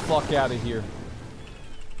 Get the fuck out of here.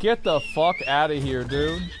 Get the fuck out of here,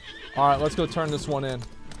 dude. Alright, let's go turn this one in.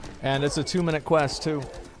 And it's a 2-minute quest, too.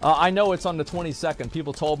 I know it's on the 22nd.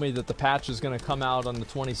 People told me that the patch is going to come out on the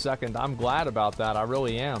 22nd. I'm glad about that. I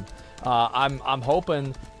really am. I'm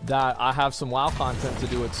hoping that I have some WoW content to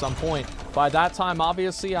do at some point. By that time,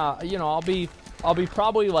 obviously, you know, I'll be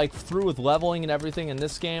probably like through with leveling and everything in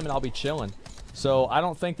this game, and I'll be chilling. So I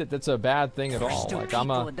don't think that that's a bad thing at all. Like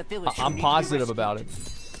I'm positive about it.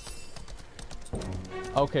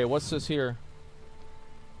 Okay, what's this here?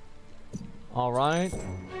 All right.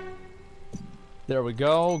 There we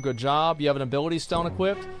go. Good job. You have an ability stone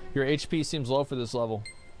equipped. Your HP seems low for this level.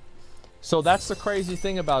 So that's the crazy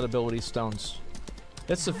thing about ability stones.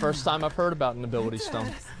 It's the first time I've heard about an ability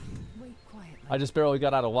stone. I just barely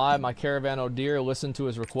got out alive. My caravan O'Dear listened to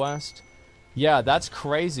his request. Yeah, that's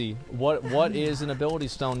crazy. What is an ability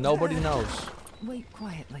stone? Nobody knows. Wait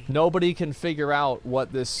quietly. Nobody can figure out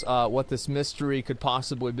what this mystery could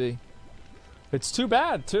possibly be. It's too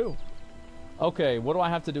bad too. Okay, what do I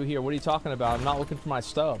have to do here? What are you talking about? I'm not looking for my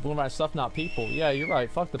stuff. Looking for my stuff, not people. Yeah, you're right.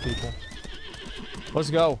 Fuck the people.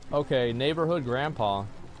 Let's go. Okay, neighborhood grandpa.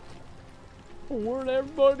 Where'd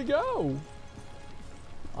everybody go?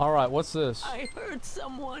 All right, what's this? I heard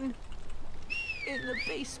someone in the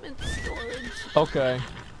basement storage. Okay.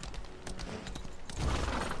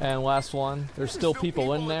 And last one. There's still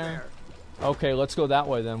people in there. Okay, let's go that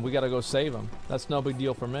way then. We gotta go save them. That's no big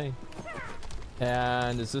deal for me.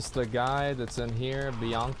 And is this the guy that's in here?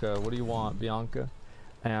 Bianca. What do you want, Bianca?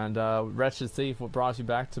 And Wretched Thief, what brought you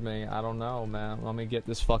back to me? I don't know, man. Let me get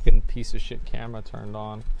this fucking piece of shit camera turned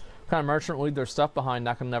on. What kind of merchant will leave their stuff behind?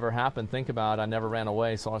 That can never happen. Think about it. I never ran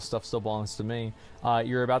away, so all this stuff still belongs to me.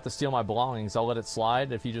 You're about to steal my belongings. I'll let it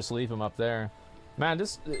slide if you just leave them up there. Man,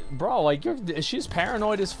 this... Bro, like, she's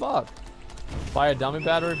paranoid as fuck. Buy a dummy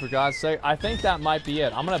battery, for God's sake. I think that might be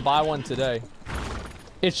it. I'm gonna buy one today.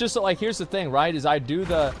 It's just that, like, here's the thing, right? Is I do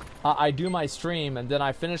my stream, and then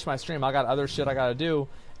I finish my stream. I got other shit I gotta do,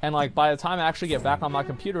 and like by the time I actually get back on my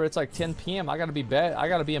computer, it's like 10 p.m. I gotta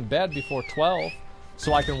be in bed before 12,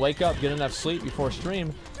 so I can wake up, get enough sleep before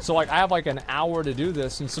stream. So like I have like an hour to do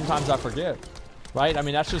this, and sometimes I forget, right? I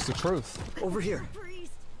mean, that's just the truth. Over here.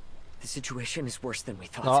 The situation is worse than we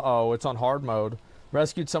thought. Uh-oh, it's on hard mode.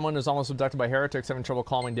 Rescued someone who's almost abducted by heretics, having trouble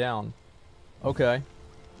calming down. Okay.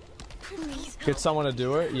 Get someone to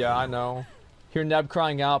do it? Yeah, I know. Hear Neb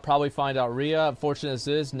crying out, probably find out Rhea. Unfortunate as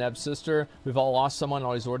is, Neb's sister. We've all lost someone,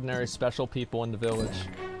 all these ordinary special people in the village.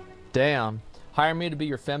 Damn. Hire me to be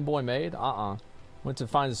your femboy maid? Went to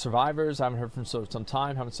find the survivors. Haven't heard from some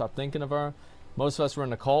time. Haven't stopped thinking of her. Most of us were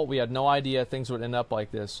in a cult. We had no idea things would end up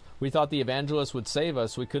like this. We thought the evangelist would save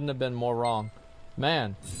us. We couldn't have been more wrong.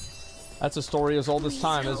 Man, that's a story as old as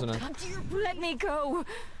time, isn't it? Let me go.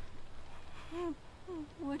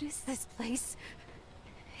 What is this place?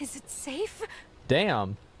 Is it safe?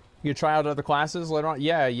 Damn. You try out other classes later on?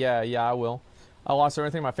 Yeah, I will. I lost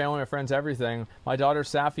everything, my family, my friends, everything. My daughter,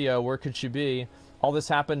 Safia, where could she be? All this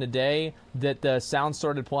happened today that the sound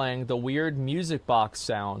started playing, the weird music box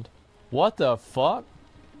sound. What the fuck?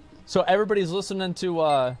 So everybody's listening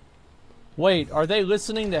to, wait, are they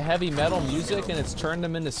listening to heavy metal music and it's turned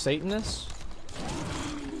them into Satanists?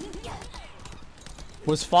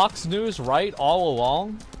 Was Fox News right all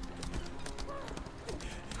along?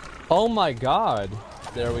 Oh my god.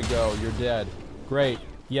 There we go. You're dead. Great.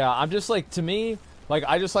 Yeah, I'm just like, to me, Like,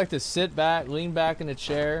 I just like to sit back, lean back in a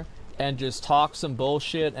chair, and just talk some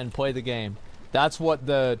bullshit and play the game. That's what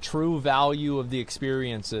the true value of the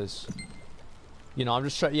experience is. You know,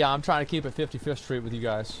 I'm trying to keep it 55th Street with you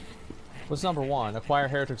guys. What's number 1? Acquire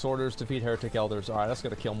heretics' orders, defeat heretic elders. Alright, that's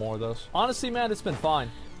gonna kill more of those. Honestly, man, it's been fine.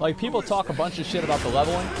 Like, people talk a bunch of shit about the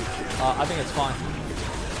leveling. I think it's fine.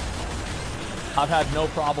 I've had no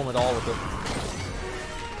problem at all with it.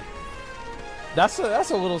 That's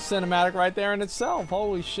a little cinematic right there in itself.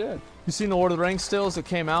 Holy shit. You seen the Lord of the Rings stills that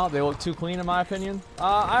came out? They look too clean in my opinion.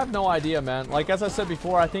 I have no idea, man. Like, as I said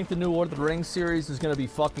before, I think the new Lord of the Rings series is going to be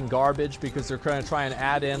fucking garbage because they're going to try and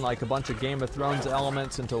add in like a bunch of Game of Thrones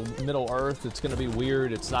elements into Middle Earth. It's going to be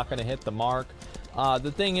weird. It's not going to hit the mark.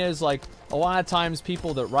 The thing is, like, a lot of times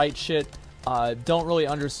people that write shit don't really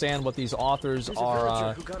understand what these authors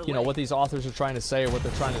are, you know, what these authors are trying to say or what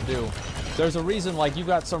they're trying to do. There's a reason, like, you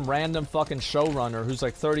got some random fucking showrunner who's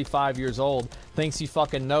like 35 years old, thinks he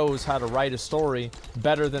fucking knows how to write a story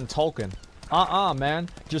better than Tolkien. Man.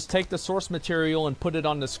 Just take the source material and put it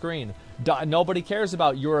on the screen. Nobody cares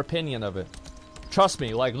about your opinion of it. Trust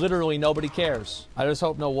me, like, literally nobody cares. I just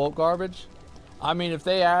hope no woke garbage. I mean, if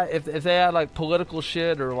they add like political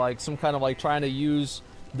shit or like some kind of like trying to use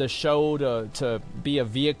the show to be a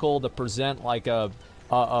vehicle to present like a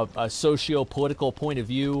socio-political point of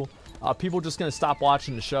view, people are just gonna stop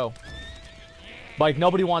watching the show. Like,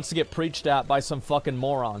 nobody wants to get preached at by some fucking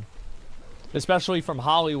moron, especially from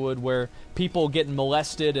Hollywood, where people getting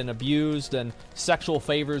molested and abused and sexual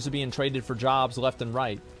favors are being traded for jobs left and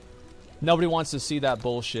right. Nobody wants to see that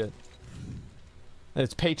bullshit.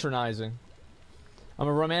 It's patronizing. I'm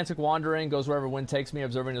a romantic wandering, goes wherever wind takes me,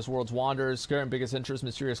 observing this world's wonders. Scare and biggest interest,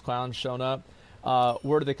 mysterious clowns shown up.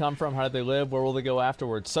 Where do they come from? How do they live? Where will they go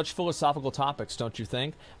afterwards? Such philosophical topics, don't you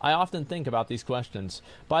think? I often think about these questions.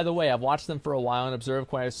 By the way, I've watched them for a while and observed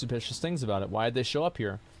quite suspicious things about it. Why did they show up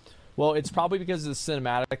here? Well, it's probably because of the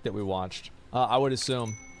cinematic that we watched. I would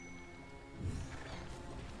assume.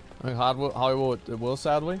 I mean, Hollywood will,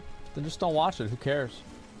 sadly. Then just don't watch it. Who cares?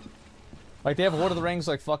 Like, they have Lord of the Rings,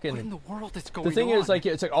 like, fucking... What in the world is going on? The thing is, like,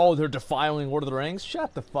 it's like, oh, they're defiling Lord of the Rings?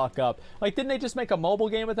 Shut the fuck up. Like, didn't they just make a mobile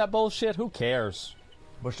game with that bullshit? Who cares?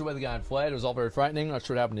 Pushed away the guy and fled. It was all very frightening. Not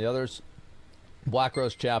sure what happened to the others. Black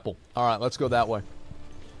Rose Chapel. Alright, let's go that way.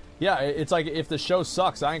 Yeah, it's like, if the show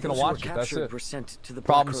sucks, I ain't gonna watch it. That's it. Were sent to the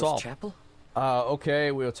Problem Black Rose solved. Chapel? Okay,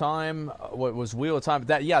 Wheel of Time. What was Wheel of Time?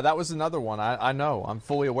 That was another one. I know. I'm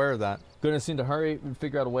fully aware of that. Gonna seem to hurry and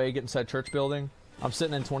figure out a way to get inside church building. I'm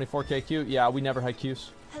sitting in 24K queue. Yeah, we never had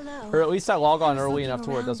queues. Hello. Or at least I log on early enough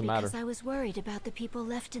to where it doesn't matter. I was worried about the people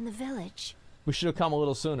left in the village. We should have come a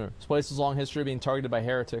little sooner. This place has a long history of being targeted by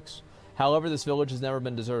heretics. However, this village has never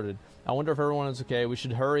been deserted. I wonder if everyone is okay. We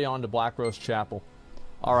should hurry on to Black Rose Chapel.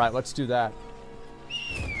 Alright, let's do that.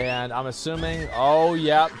 And I'm assuming... Oh,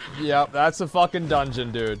 yep. That's a fucking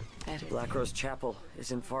dungeon, dude. Black Rose Chapel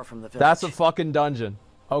isn't far from the village. That's a fucking dungeon.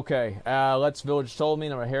 Okay, let's village told me.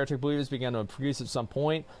 Number of heretic believers began to increase at some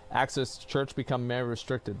point. Access to church become very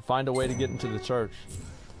restricted. Find a way to get into the church.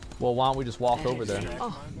 Well, why don't we just walk over there?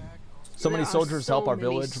 Oh, so many soldiers help our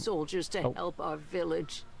village. Soldiers to help our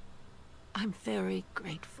village. I'm very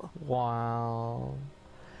grateful. Wow.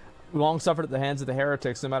 We long suffered at the hands of the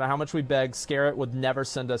heretics. No matter how much we begged, Scarrett would never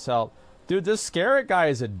send us help. Dude, this Scarrett guy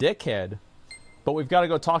is a dickhead. But we've got to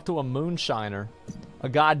go talk to a moonshiner. A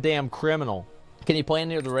goddamn criminal. Can you play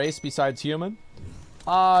any of the race besides human?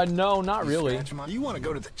 No, not really. You want to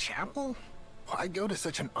go to the chapel? Why go to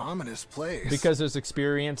such an ominous place? Because there's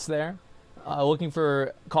experience there. Looking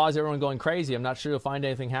for cause everyone going crazy. I'm not sure you'll find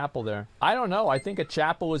anything happen there. I don't know. I think a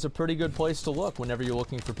chapel is a pretty good place to look whenever you're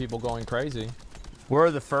looking for people going crazy. Where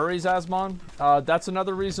are the furries, Asmon? That's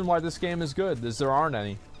another reason why this game is good, is there aren't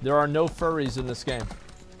any. There are no furries in this game.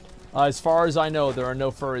 As far as I know, there are no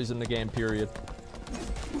furries in the game, period.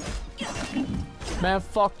 Man,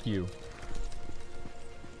 fuck you.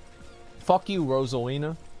 Fuck you,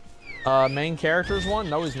 Rosalina. Main character's one?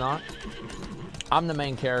 No, he's not. I'm the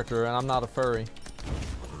main character, and I'm not a furry.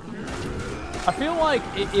 I feel like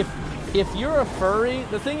if you're a furry,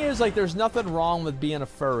 the thing is, like, there's nothing wrong with being a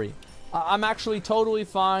furry. I'm actually totally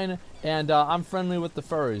fine, and I'm friendly with the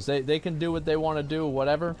furries. They can do what they want to do,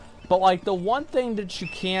 whatever. But, like, the one thing that you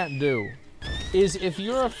can't do is if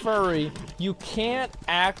you're a furry, you can't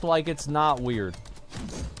act like it's not weird.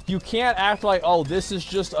 You can't act like, oh, this is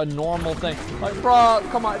just a normal thing. Like, bro,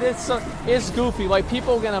 come on, it's goofy. Like,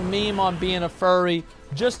 people are gonna meme on being a furry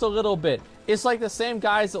just a little bit. It's like the same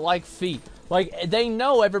guys that like feet. Like, they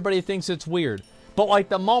know everybody thinks it's weird. But like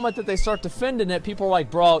the moment that they start defending it, people are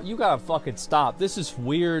like, bro, you gotta fucking stop. This is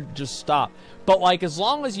weird, just stop. But like as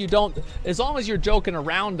long as you're joking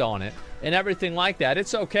around on it and everything like that,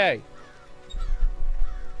 it's okay.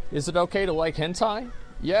 Is it okay to like hentai?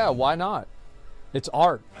 Yeah, why not? It's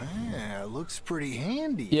art. Yeah, looks pretty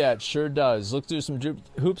handy. Yeah, it sure does. Look through some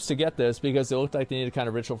hoops to get this because it looked like they needed kind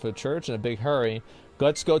of ritual for the church in a big hurry.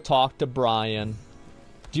 Let's go talk to Brian.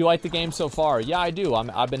 Do you like the game so far? Yeah, I do.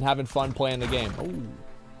 I've been having fun playing the game. Ooh.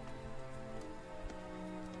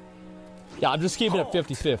 Yeah, I'm just keeping it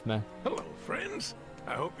 50-50, man. Hello, friends.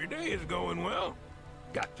 I hope your day is going well.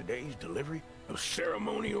 Got today's delivery of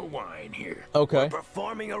ceremonial wine here. Okay. We're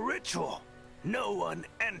performing a ritual. No one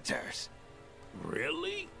enters.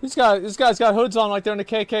 Really? This guy's got hoods on like they're in the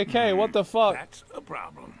KKK. What the fuck? That's a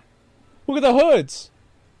problem. Look at the hoods.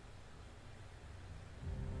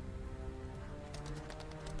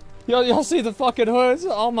 Y'all see the fucking hoods?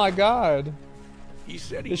 Oh my god. He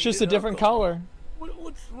said it's just a different color.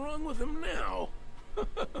 What's wrong with him now?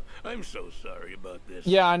 I'm so sorry about this.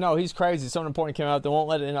 Yeah, I know. He's crazy. Someone important came out. They won't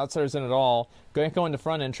let outsiders in at all. Go in the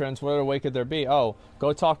front entrance. What other way could there be? Oh,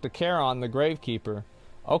 go talk to Charon, the gravekeeper.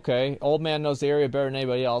 Okay. Old man knows the area better than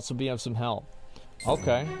anybody else, so be of some help.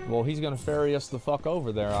 Okay. Well, he's going to ferry us the fuck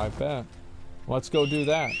over there, I bet. Let's go do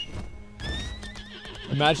that.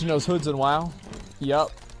 Imagine those hoods in WoW.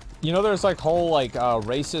 Yep. You know there's like whole like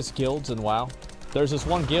racist guilds in WoW? There's this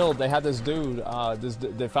one guild, they had this dude,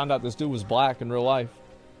 they found out this dude was black in real life.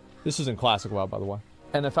 This is in Classic WoW, by the way.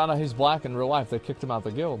 And they found out he's black in real life. They kicked him out of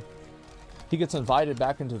the guild. He gets invited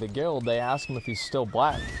back into the guild. They ask him if he's still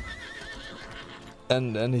black.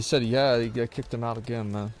 And he said, yeah, he kicked him out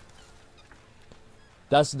again, man.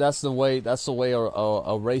 That's the way a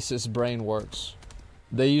racist brain works.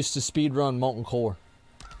 They used to speedrun Molten Core.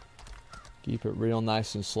 Keep it real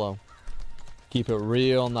nice and slow. Keep it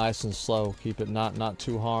real nice and slow. Keep it not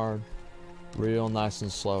too hard. Real nice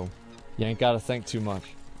and slow. You ain't gotta think too much.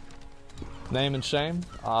 Name and shame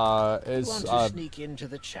is Want to sneak into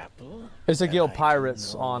the chapel? It's a guild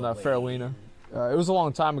pirates on Faralina. It was a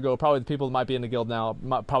long time ago. Probably the people that might be in the guild now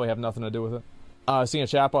might probably have nothing to do with it. Seeing a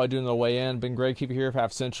chapel, I do know the way in. Been great, keep it here for half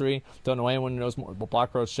a century. Don't know anyone who knows more about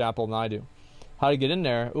Black Rose Chapel than I do. How to get in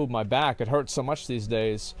there? Ooh, my back. It hurts so much these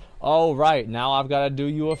days. Oh, right. Now I've got to do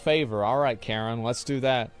you a favor. All right, Karen. Let's do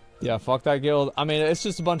that. Yeah, fuck that guild. I mean, it's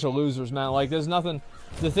just a bunch of losers, man. Like, there's nothing...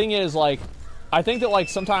 The thing is, like... I think that, like,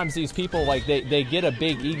 sometimes these people, like, they get a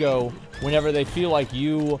big ego whenever they feel like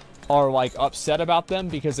you are, like, upset about them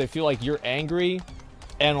because they feel like you're angry.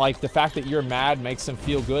 And, like, the fact that you're mad makes them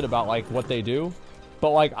feel good about, like, what they do. But,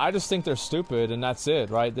 like, I just think they're stupid, and that's it,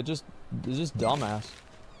 right? They're just dumbass.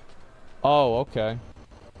 Oh, okay.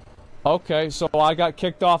 Okay, so I got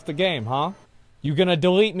kicked off the game, huh? You gonna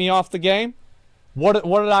delete me off the game? What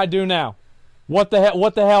did I do now? What the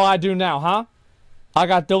hell I do now, huh? I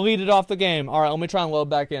got deleted off the game. Alright, let me try and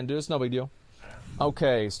load back in, dude. It's no big deal.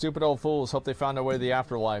 Okay, stupid old fools. Hope they found their way to the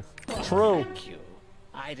afterlife. True. Thank you.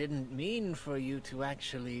 I didn't mean for you to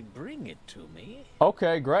actually bring it to me.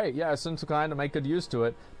 Okay, great. Yeah, since kind to make good use to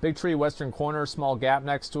it. Big tree, western corner, small gap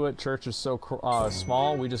next to it. Church is so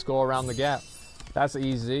small, we just go around the gap. That's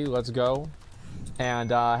easy. Let's go.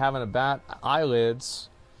 And having a bat, eyelids,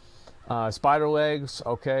 spider legs.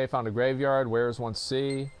 Okay, found a graveyard. Where's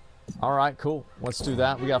 1C? All right, cool. Let's do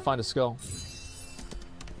that. We gotta find a skull.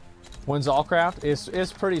 When's Allcraft?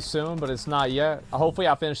 It's pretty soon, but it's not yet. Hopefully,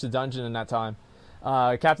 I'll finish the dungeon in that time.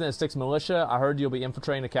 Captain of Styx Militia, I heard you'll be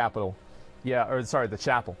infiltrating the capital. Yeah, or sorry, the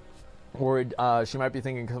chapel. Worried she might be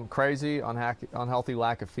thinking some crazy, unhealthy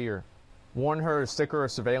lack of fear. Warn her to stick her a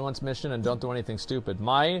surveillance mission and don't do anything stupid.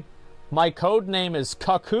 My code name is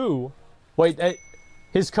Cuckoo. Wait,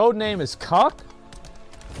 his code name is Cuck?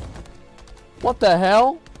 What the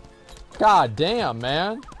hell? God damn,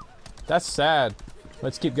 man. That's sad.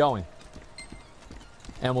 Let's keep going.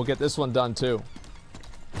 And we'll get this one done too.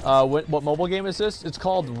 What mobile game is this? It's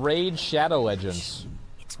called Raid Shadow Legends.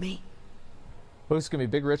 It's me. It's gonna be a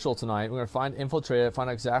big ritual tonight. We're gonna infiltrate it, find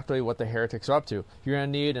out exactly what the heretics are up to. You're gonna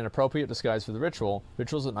need an appropriate disguise for the ritual.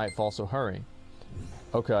 Rituals at nightfall, so hurry.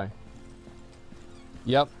 Okay.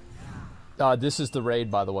 Yep. This is the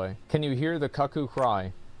raid, by the way. Can you hear the cuckoo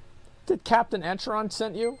cry? Did Captain Encheron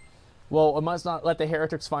send you? Well, it must not let the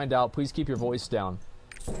heretics find out. Please keep your voice down.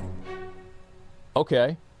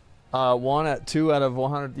 Okay. 2 out of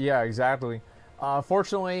 100. Yeah, exactly.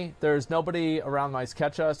 Fortunately, there's nobody around my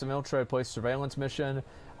catch us. Infiltrate place surveillance mission.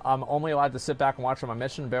 I'm only allowed to sit back and watch on my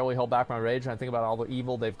mission, barely hold back my rage, and I think about all the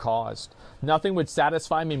evil they've caused. Nothing would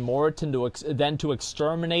satisfy me more than to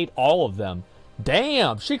exterminate all of them.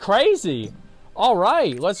 Damn, she crazy. All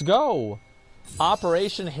right, let's go.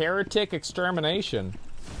 Operation Heretic Extermination.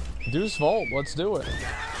 Deuce Vault, let's do it.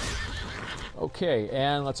 Okay,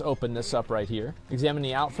 and let's open this up right here. Examine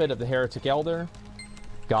the outfit of the Heretic Elder.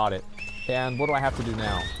 Got it. And what do I have to do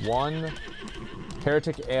now? 1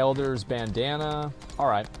 Heretic Elder's bandana.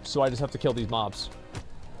 Alright, so I just have to kill these mobs.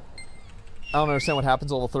 I don't understand what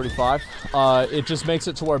happens at level 35. It just makes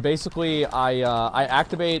it to where basically I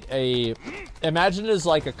activate a... Imagine it as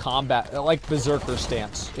like a combat, like Berserker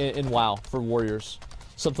stance in WoW for warriors.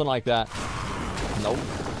 Something like that. Nope.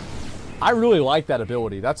 I really like that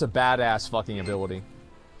ability. That's a badass fucking ability.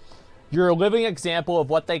 You're a living example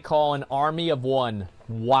of what they call an army of one.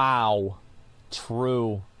 Wow.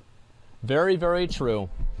 True. Very, very true.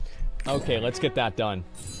 Okay, let's get that done.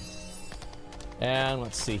 And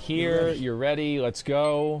let's see here. You're ready. Let's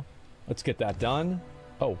go. Let's get that done.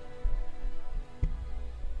 Oh.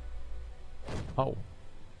 Oh.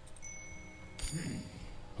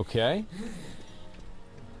 Okay.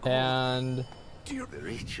 And... The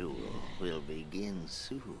ritual will begin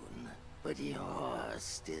soon, but you're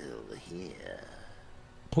still here.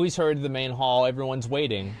 Please hurry to the main hall. Everyone's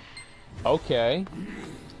waiting. Okay.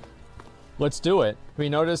 Let's do it. Have you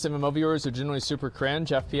noticed MMO viewers are generally super cringe?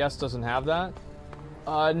 FPS doesn't have that?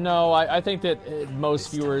 No, I think that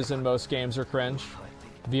most viewers in most games are cringe.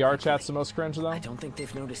 VR chat's the most cringe, though? I don't think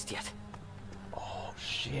they've noticed yet. Oh,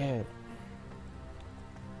 shit.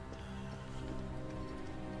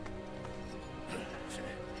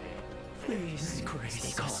 Please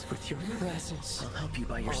grace us with your presence. I'll help you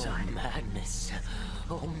by your side. Madness.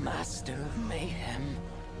 Oh, master of mayhem.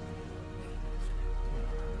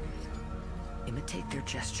 Imitate their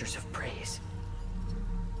gestures of praise.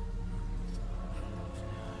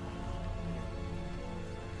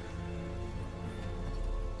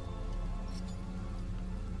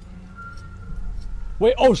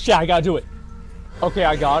 Wait, oh shit, I gotta do it. Okay,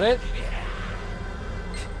 I got it.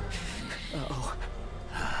 Uh-oh.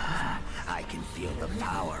 I can feel the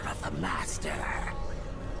power of the master.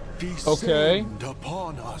 Okay. Descend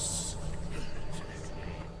upon us.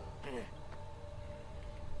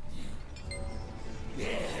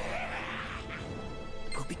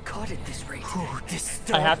 We'll be caught at this rate.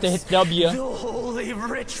 I have to hit W. The holy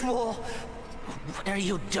ritual. What are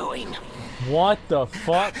you doing? What the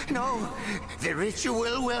fuck? No, the ritual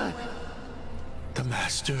will... The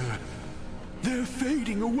master. They're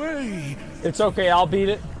fading away. It's okay, I'll beat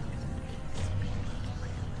it.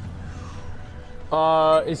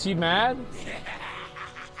 Is he mad?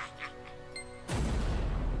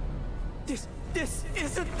 This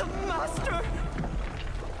isn't the master.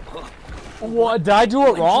 What? Did I do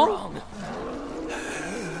it wrong?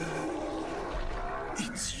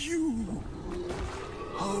 It's you.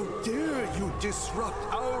 How dare you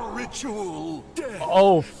disrupt our ritual? Death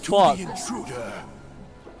Oh fuck. to the intruder.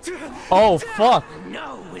 Oh fuck.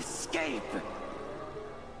 No escape.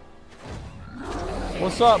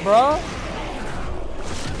 What's up, bro?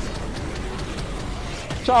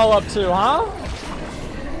 What y'all up to, huh?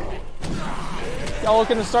 Y'all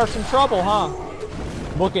looking to start some trouble, huh?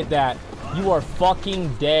 Look at that. You are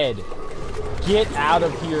fucking dead. Get out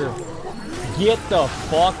of here. Get the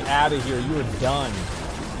fuck out of here. You are done.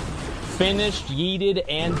 Finished, yeeted,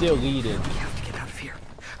 and deleted. We have to get out of here.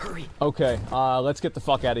 Hurry. Okay, let's get the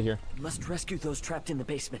fuck out of here. We must rescue those trapped in the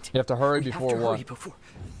basement. You have to hurry We before have to what? hurry before...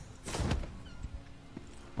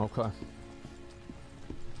 Okay.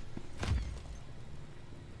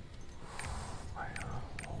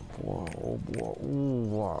 Oh boy. Ooh,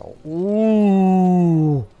 wow.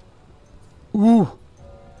 Ooh. Ooh.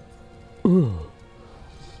 Ooh.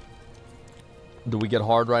 Do we get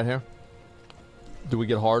hard right here? Do we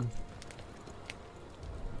get hard?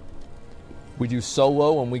 We do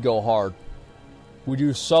solo and we go hard. We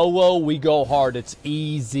do solo, we go hard. It's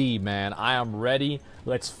easy, man. I am ready.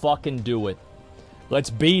 Let's fucking do it.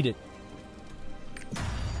 Let's beat it.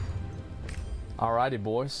 Alrighty,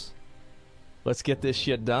 boys. Let's get this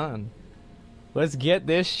shit done. Let's get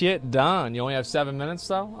this shit done. You only have 7 minutes,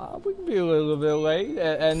 though? We can be a little bit late.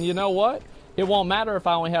 And you know what? It won't matter if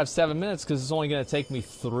I only have 7 minutes, because it's only going to take me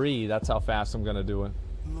 3. That's how fast I'm going to do it.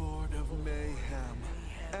 Lord of Mayhem,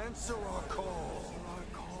 answer our call.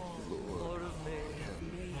 Lord of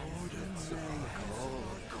Mayhem. Lord of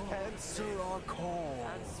Mayhem, answer our call.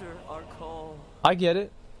 Answer our call. I get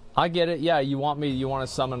it. I get it. Yeah, you want to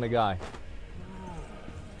summon the guy.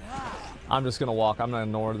 I'm just gonna walk. I'm gonna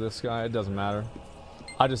ignore this guy. It doesn't matter.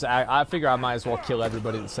 I figure I might as well kill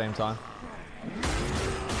everybody at the same time.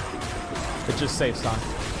 It just saves time.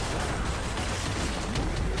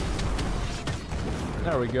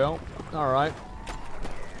 There we go. Alright.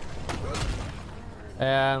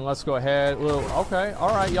 And let's go ahead. Okay, all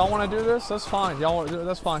right. Y'all want to do this? That's fine. Y'all want to do it?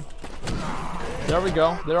 That's fine. There we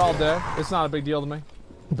go. They're all dead. It's not a big deal to me.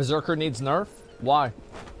 Berserker needs nerf? Why?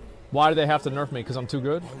 Why do they have to nerf me? Because I'm too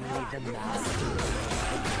good?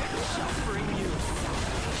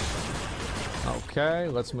 Okay,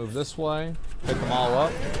 let's move this way. Pick them all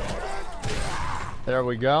up. There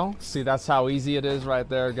we go. See, that's how easy it is right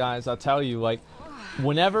there, guys. I tell you, like,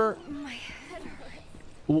 whenever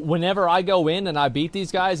I go in and I beat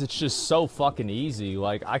these guys, it's just so fucking easy.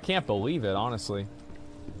 Like, I can't believe it, honestly.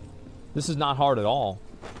 This is not hard at all.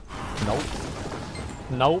 Nope.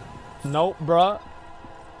 Nope. Nope, bruh.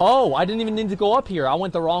 Oh, I didn't even need to go up here. I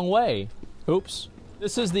went the wrong way. Oops.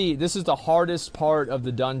 This is the hardest part of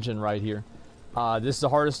the dungeon right here. This is the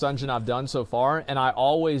hardest dungeon I've done so far, and I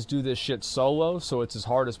always do this shit solo, so it's as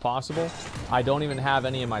hard as possible. I don't even have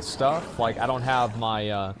any of my stuff. Like, I don't have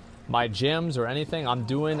my my gems or anything. I'm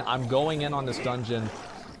going in on this dungeon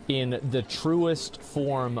in the truest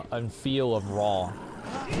form and feel of raw.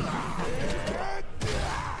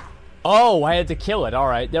 Oh, I had to kill it. All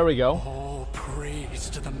right, there we go. All praise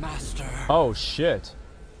to the master. Oh shit.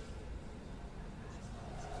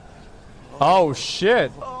 Oh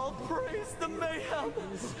shit. All praise the mayhem.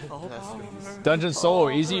 Dungeon solo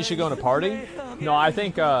easy. You should go in a party. No, I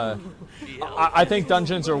think I think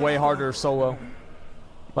dungeons are way harder solo.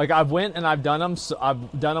 Like, I've went and I've done them. So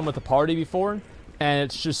I've done them with a party before, and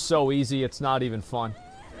it's just so easy. It's not even fun.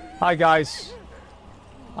 Hi guys.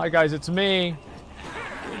 Hi guys. It's me.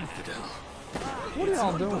 What are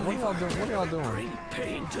y'all doing? What are y'all doing? What are y'all doing?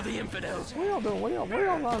 Pain to the infidels. What are y'all doing? What are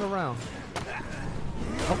y'all running around?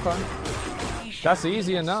 Okay. That's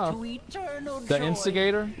easy enough. The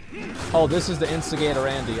instigator? Oh, this is the instigator,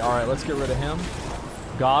 Andy. Alright, let's get rid of him.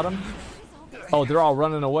 Got him. Oh, they're all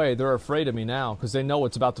running away. They're afraid of me now because they know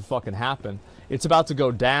what's about to fucking happen. It's about to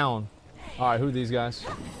go down. Alright, who are these guys?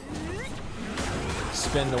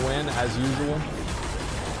 Spin to win, as usual.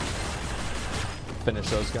 Finish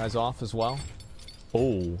those guys off as well.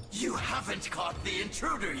 Oh. You haven't caught the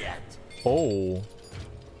intruder yet. Oh.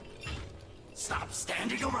 Stop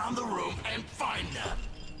standing around the room and find them.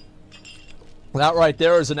 That right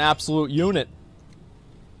there is an absolute unit.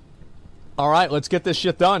 Alright, let's get this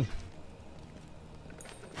shit done.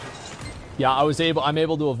 Yeah, I'm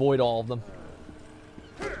able to avoid all of them.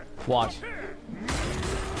 Watch.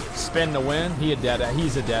 Spin to win. He's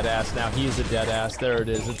a dead ass now. He's a dead ass. There it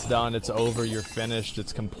is. It's done. It's over. You're finished.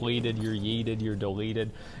 It's completed. You're yeeted. You're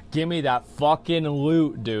deleted. Give me that fucking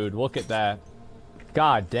loot, dude. Look at that.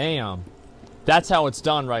 God damn. That's how it's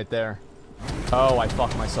done right there. Oh, I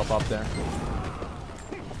fucked myself up there.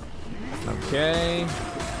 Okay.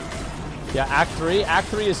 Yeah, Act 3. Act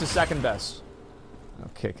 3 is the second best.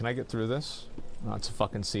 Okay, can I get through this? Oh, it's a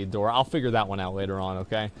fucking seed door. I'll figure that one out later on,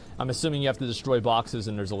 okay? I'm assuming you have to destroy boxes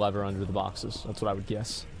and there's a lever under the boxes. That's what I would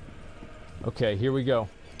guess. Okay, here we go.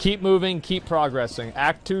 Keep moving, keep progressing.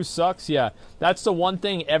 Act 2 sucks? Yeah, that's the one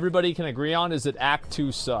thing everybody can agree on is that Act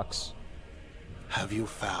 2 sucks. Have you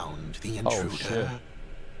found the intruder? Oh, shit.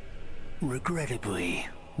 Regrettably,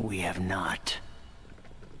 we have not.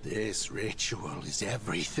 This ritual is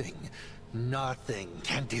everything. Nothing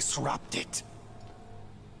can disrupt it.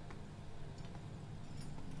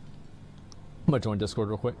 I'm gonna join Discord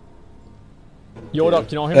real quick. Yo, what up?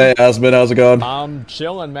 Can you all hear me? Hey, Asmon, how's it going? I'm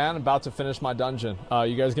chilling, man. About to finish my dungeon.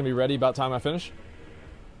 You guys gonna be ready about time I finish?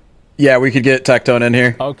 Yeah, we could get Tectone in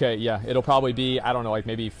here. Okay, yeah. It'll probably be, I don't know, like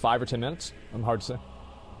maybe 5 or 10 minutes. I'm hard to say.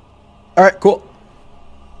 Alright, cool.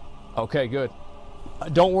 Okay, good.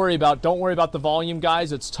 Don't worry about the volume,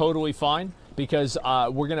 guys. It's totally fine because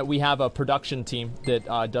we have a production team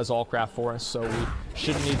that does all craft for us, so we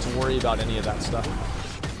shouldn't need to worry about any of that stuff.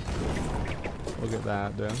 Look at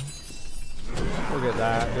that, dude. Look at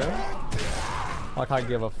that, dude. Like I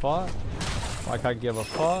give a fuck. Like I give a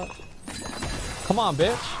fuck. Come on,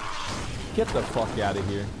 bitch. Get the fuck out of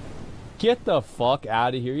here. Get the fuck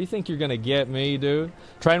out of here. You think you're gonna get me, dude?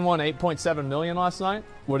 Train won 8.7 million last night.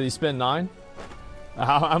 What did he spend? 9?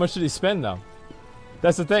 How much did he spend though?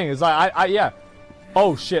 That's the thing. It's like yeah.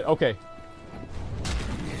 Oh shit. Okay.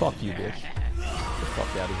 Fuck you, bitch. Get the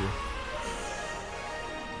fuck out of here.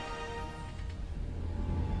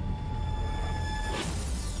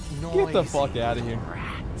 Get the fuck out of here.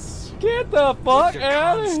 Get the fuck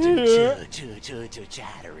out of here.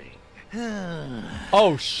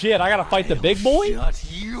 Oh shit, I gotta fight the big boy? Shut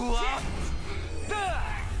you up.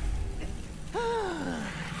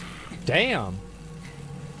 Damn.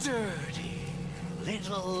 Dirty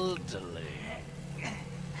little delay.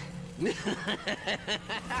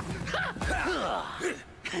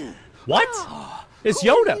 What? It's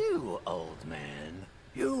Yoda. You, old man.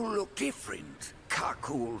 You look different.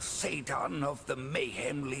 Kakul Satan of the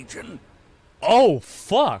Mayhem Legion. Oh,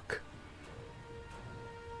 fuck.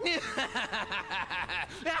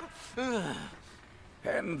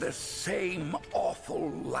 And the same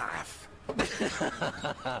awful laugh.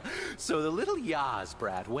 So the little Yaz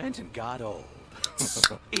brat went and got old.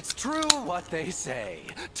 It's true what they say.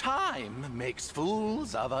 Time makes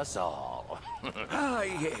fools of us all. Ah,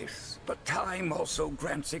 yes, but time also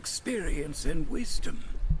grants experience and wisdom.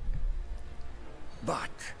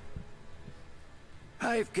 But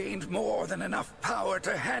I've gained more than enough power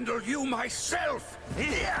to handle you myself.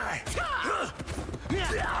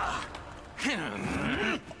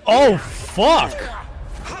 Oh, fuck.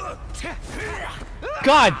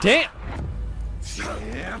 God damn.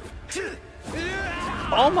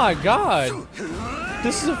 Oh my god.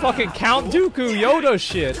 This is a fucking Count Dooku Yoda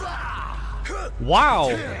shit. Wow.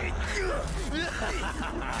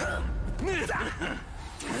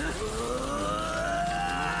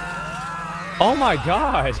 Oh my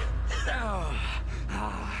god.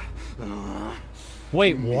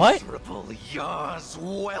 Wait, what? Miserable Yaz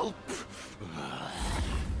whelp.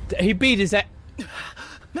 He beat his ass.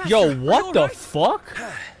 Yo, what the fuck?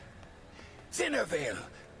 Zinnervale,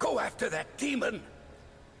 go after that demon.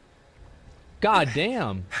 God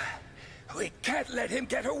damn. We can't let him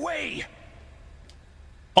get away.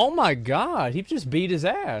 Oh my god, he just beat his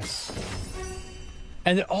ass.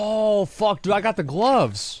 And then, oh fuck, dude, I got the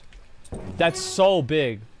gloves. That's so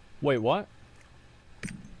big. Wait, what?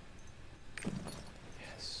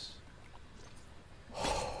 Yes.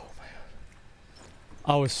 Oh man.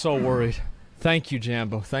 I was so worried. Thank you,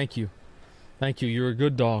 Jambo. Thank you. Thank you. You're a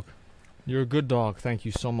good dog. You're a good dog. Thank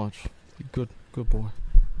you so much. Good boy.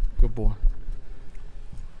 Good boy.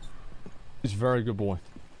 He's a very good boy.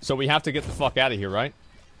 So we have to get the fuck out of here, right?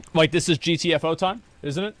 Like, this is GTFO time,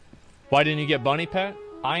 isn't it? Why didn't you get Bunny Pat?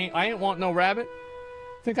 I ain't want no rabbit.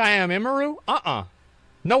 Think I am Imaru?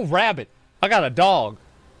 No rabbit. I got a dog.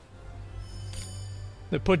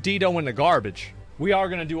 They put Dito in the garbage. We are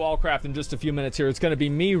going to do all craft in just a few minutes here. It's going to be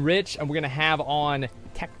me, Rich, and we're going to have on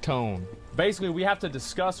Tectone. Basically, we have to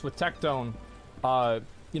discuss with Tectone,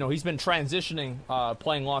 you know, he's been transitioning,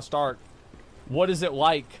 playing Lost Ark. What is it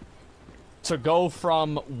like to go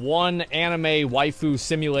from one anime waifu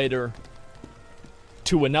simulator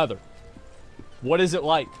to another? What is it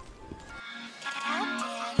like?